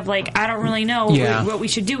 was kind of like, I don't really know what we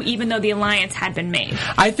should do, even though the alliance had been made.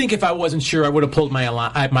 I think if I wasn't sure, I would have pulled my idol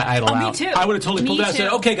out. Me too. I would have totally pulled it out and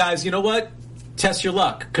said, okay guys, you know what? Test your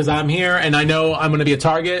luck, because I'm here and I know I'm going to be a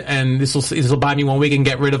target, and this will buy me 1 week and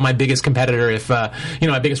get rid of my biggest competitor, if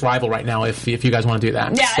my biggest rival right now, if you guys want to do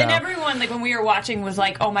that. Yeah, so. And everyone, when we were watching, was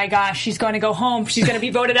like, oh my gosh, she's going to go home, she's going to be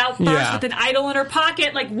voted out first with an idol in her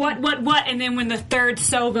pocket, like what, and then when the third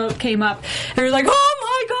So vote came up, they were like, oh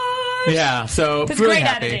my gosh. Yeah, so it's really great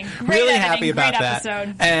happy. Editing. Really happy about that.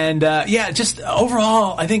 Episode. And just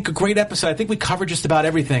overall, I think a great episode. I think we covered just about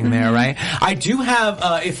everything there, right? I do have,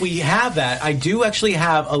 if we have that, I do actually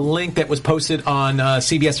have a link that was posted on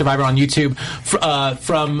CBS Survivor on YouTube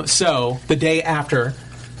from So the day after,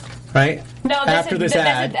 right? No, this is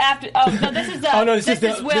after. Oh no, this is the. Oh no, this is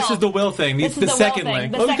Will. the Will thing. This the is the second Will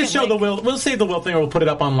link. thing. We can show the Will. We'll save the Will thing, or we'll put it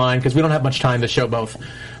up online because we don't have much time to show both.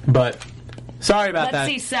 But sorry about that.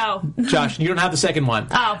 Let's see. So, Josh, you don't have the second one.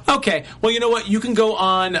 Oh, okay. Well, you know what? You can go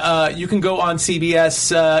on.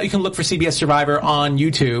 CBS. You can look for CBS Survivor on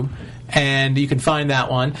YouTube. And you can find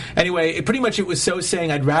that one. Anyway, it was So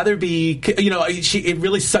saying, I'd rather be, it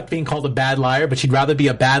really sucked being called a bad liar, but she'd rather be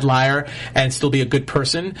a bad liar and still be a good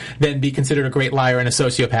person than be considered a great liar and a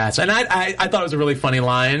sociopath. And I thought it was a really funny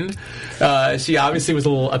line. She obviously was a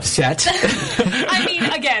little upset. I mean,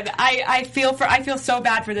 again, I feel so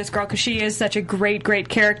bad for this girl because she is such a great, great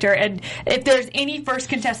character. And if there's any first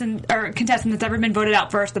contestant that's ever been voted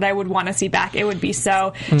out first that I would want to see back, it would be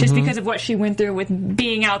So, just because of what she went through with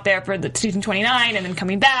being out there for the season 29 and then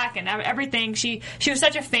coming back and everything. She was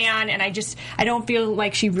such a fan, and I don't feel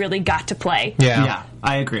like she really got to play. Yeah,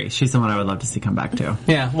 I agree. She's someone I would love to see come back too.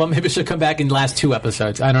 Yeah, well, maybe she'll come back in the last 2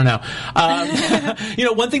 episodes. I don't know.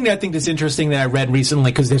 One thing that I think is interesting that I read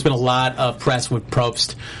recently, because there's been a lot of press with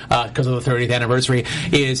Probst because of the 30th anniversary,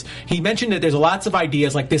 is he mentioned that there's lots of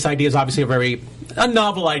ideas. Like this idea is obviously a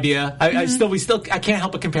novel idea. I can't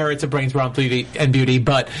help but compare it to Brains, Brown, and Beauty,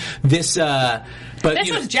 but this.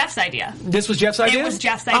 This was Jeff's idea. This was Jeff's idea? It was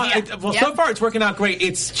Jeff's idea. So far it's working out great.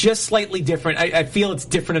 It's just slightly different. I feel it's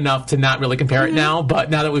different enough to not really compare it now,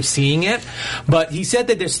 but now that we're seeing it. But he said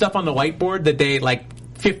that there's stuff on the whiteboard that they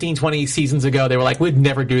 15, 20 seasons ago, they were like, we'd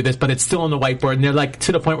never do this, but it's still on the whiteboard. And they're like,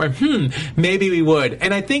 to the point where, maybe we would.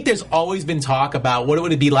 And I think there's always been talk about what it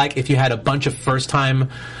would be like if you had a bunch of first-time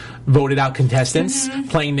voted out contestants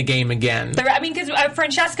playing the game again. I mean, because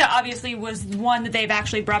Francesca obviously was one that they've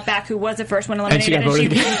actually brought back who was the first one eliminated. And she got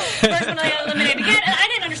voted again. First one eliminated again. And I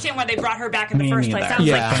didn't understand why they brought her back in the first place. I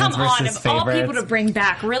was like, come on, of all people to bring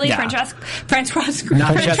back. Really? Yeah. Francesca?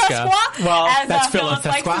 Well, as that's Phyllis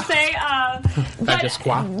likes to say.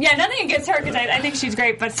 Francesca. Yeah, nothing against her because I think she's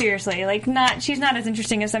great, but seriously, like, she's not as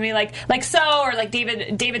interesting as somebody like So or like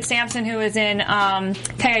David Sampson, who is in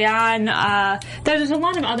Kayan. There's a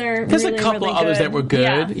lot of other There's a couple of others that were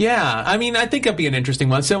good. Yeah. I mean, I think it'd be an interesting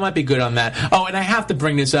one, so it might be good on that. Oh, and I have to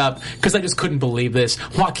bring this up because I just couldn't believe this.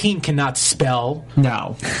 Joaquin cannot spell.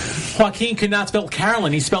 No. Joaquin could not spell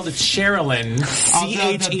Carolyn. He spelled it Sherilyn.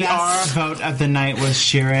 Although the best vote of the night was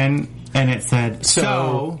Sheeran, and it said,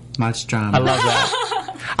 so much drama. I love that.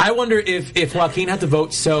 I wonder if Joaquin had to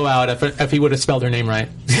vote So out if he would have spelled her name right.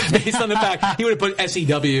 Based on the fact he would have put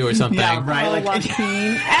SEW or something. Yeah, right. Oh,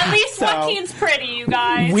 Joaquin. At least Joaquin's pretty, you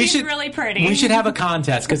guys. He's really pretty. We should have a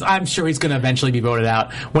contest because I'm sure he's going to eventually be voted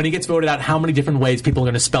out. When he gets voted out, how many different ways people are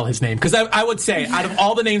going to spell his name? Because I would say out of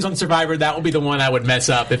all the names on Survivor, that would be the one I would mess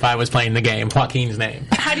up if I was playing the game. Joaquin's name.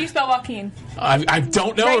 How do you spell Joaquin? I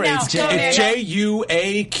don't know. Right It's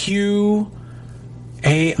J-U-A-Q...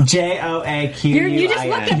 Joaqin. You just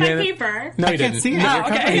looked at my paper. No, you I didn't. can't see it. Oh,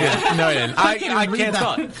 okay. He didn't. No, he didn't. I can't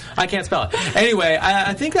spell it. I can't spell it. Anyway,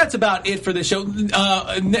 I think that's about it for the show.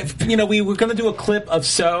 We were going to do a clip of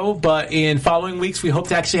So, but in following weeks, we hope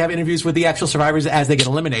to actually have interviews with the actual survivors as they get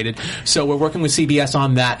eliminated. So we're working with CBS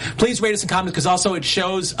on that. Please rate us in comments because also it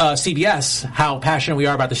shows CBS how passionate we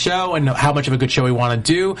are about the show and how much of a good show we want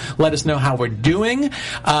to do. Let us know how we're doing.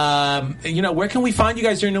 Where can we find you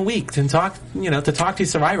guys during the week to talk to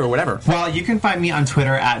Survivor or whatever? Well, you can find me on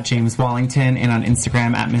Twitter at James Wallington and on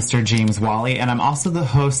Instagram at Mr. James Wally. And I'm also the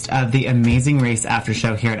host of the Amazing Race After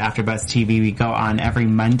Show here at AfterBuzz TV. We go on every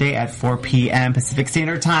Monday at 4 p.m. Pacific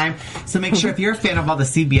Standard Time. So make sure if you're a fan of all the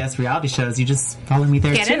CBS reality shows, you just follow me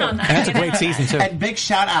there Get too. in on that. And that's a great season too. And big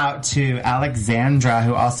shout out to Alexandra,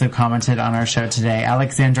 who also commented on our show today.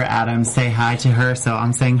 Alexandra Adams, say hi to her. So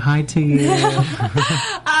I'm saying hi to you.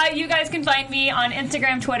 You guys can find me on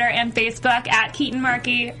Instagram, Twitter, and Facebook at Keaton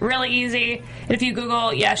Markey. Really easy. And if you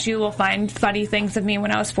Google, yes, you will find funny things of me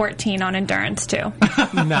when I was 14 on endurance too.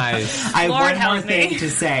 Nice. I have Lord one more help me. thing to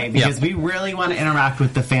say because we really want to interact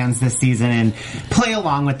with the fans this season and play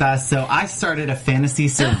along with us. So I started a Fantasy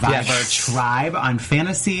Survivor tribe on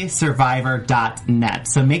fantasysurvivor.net.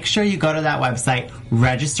 So make sure you go to that website,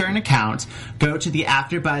 register an account, go to the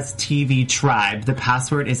AfterBuzz TV tribe. The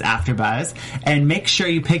password is AfterBuzz, and make sure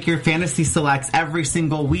you pick your fantasy selects every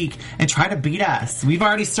single week and try to beat us. We've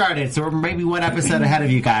already started, so we're maybe one episode ahead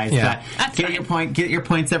of you guys. Yeah. But get your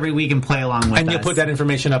points every week and play along with us. And you'll put that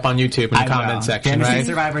information up on YouTube in the comment section, right?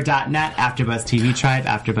 FantasySurvivor.net, AfterBuzz TV Tribe,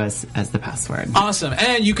 AfterBuzz as the password. Awesome.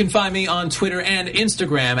 And you can find me on Twitter and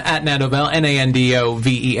Instagram at Nandovel,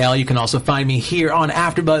 Nandovel. You can also find me here on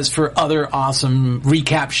AfterBuzz for other awesome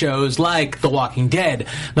recap shows like The Walking Dead,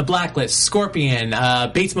 The Blacklist, Scorpion,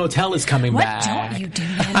 Bates Motel is coming back. What don't you do,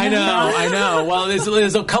 I know. Well,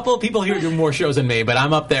 there's a couple of people here who do more shows than me, but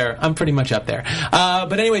I'm up there. I'm pretty much up there.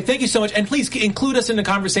 But anyway, thank you so much. And please include us in the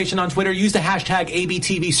conversation on Twitter. Use the hashtag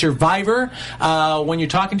ABTVSurvivor. When you're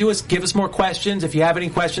talking to us, give us more questions. If you have any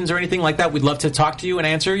questions or anything like that, we'd love to talk to you and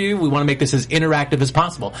answer you. We want to make this as interactive as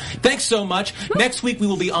possible. Thanks so much. Next week, we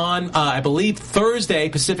will be on, I believe, Thursday,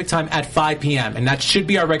 Pacific time at 5 p.m. And that should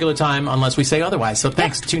be our regular time unless we say otherwise. So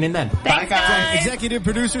thanks. Tune in then. Thanks, guys. Executive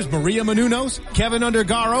producers Maria Menounos, Kevin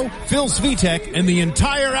Undergaro, Phil Svitek, and the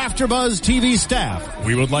entire AfterBuzz TV staff.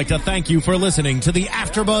 We would like to thank you for listening to the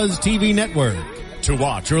AfterBuzz TV network. To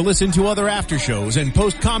watch or listen to other after shows and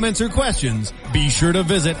post comments or questions, be sure to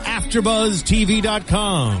visit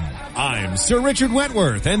AfterBuzzTV.com. I'm Sir Richard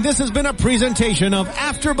Wentworth, and this has been a presentation of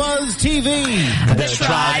AfterBuzz TV. The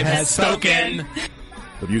tribe has spoken.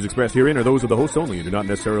 The views expressed herein are those of the hosts only and do not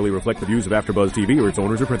necessarily reflect the views of AfterBuzz TV or its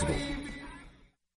owners or principals.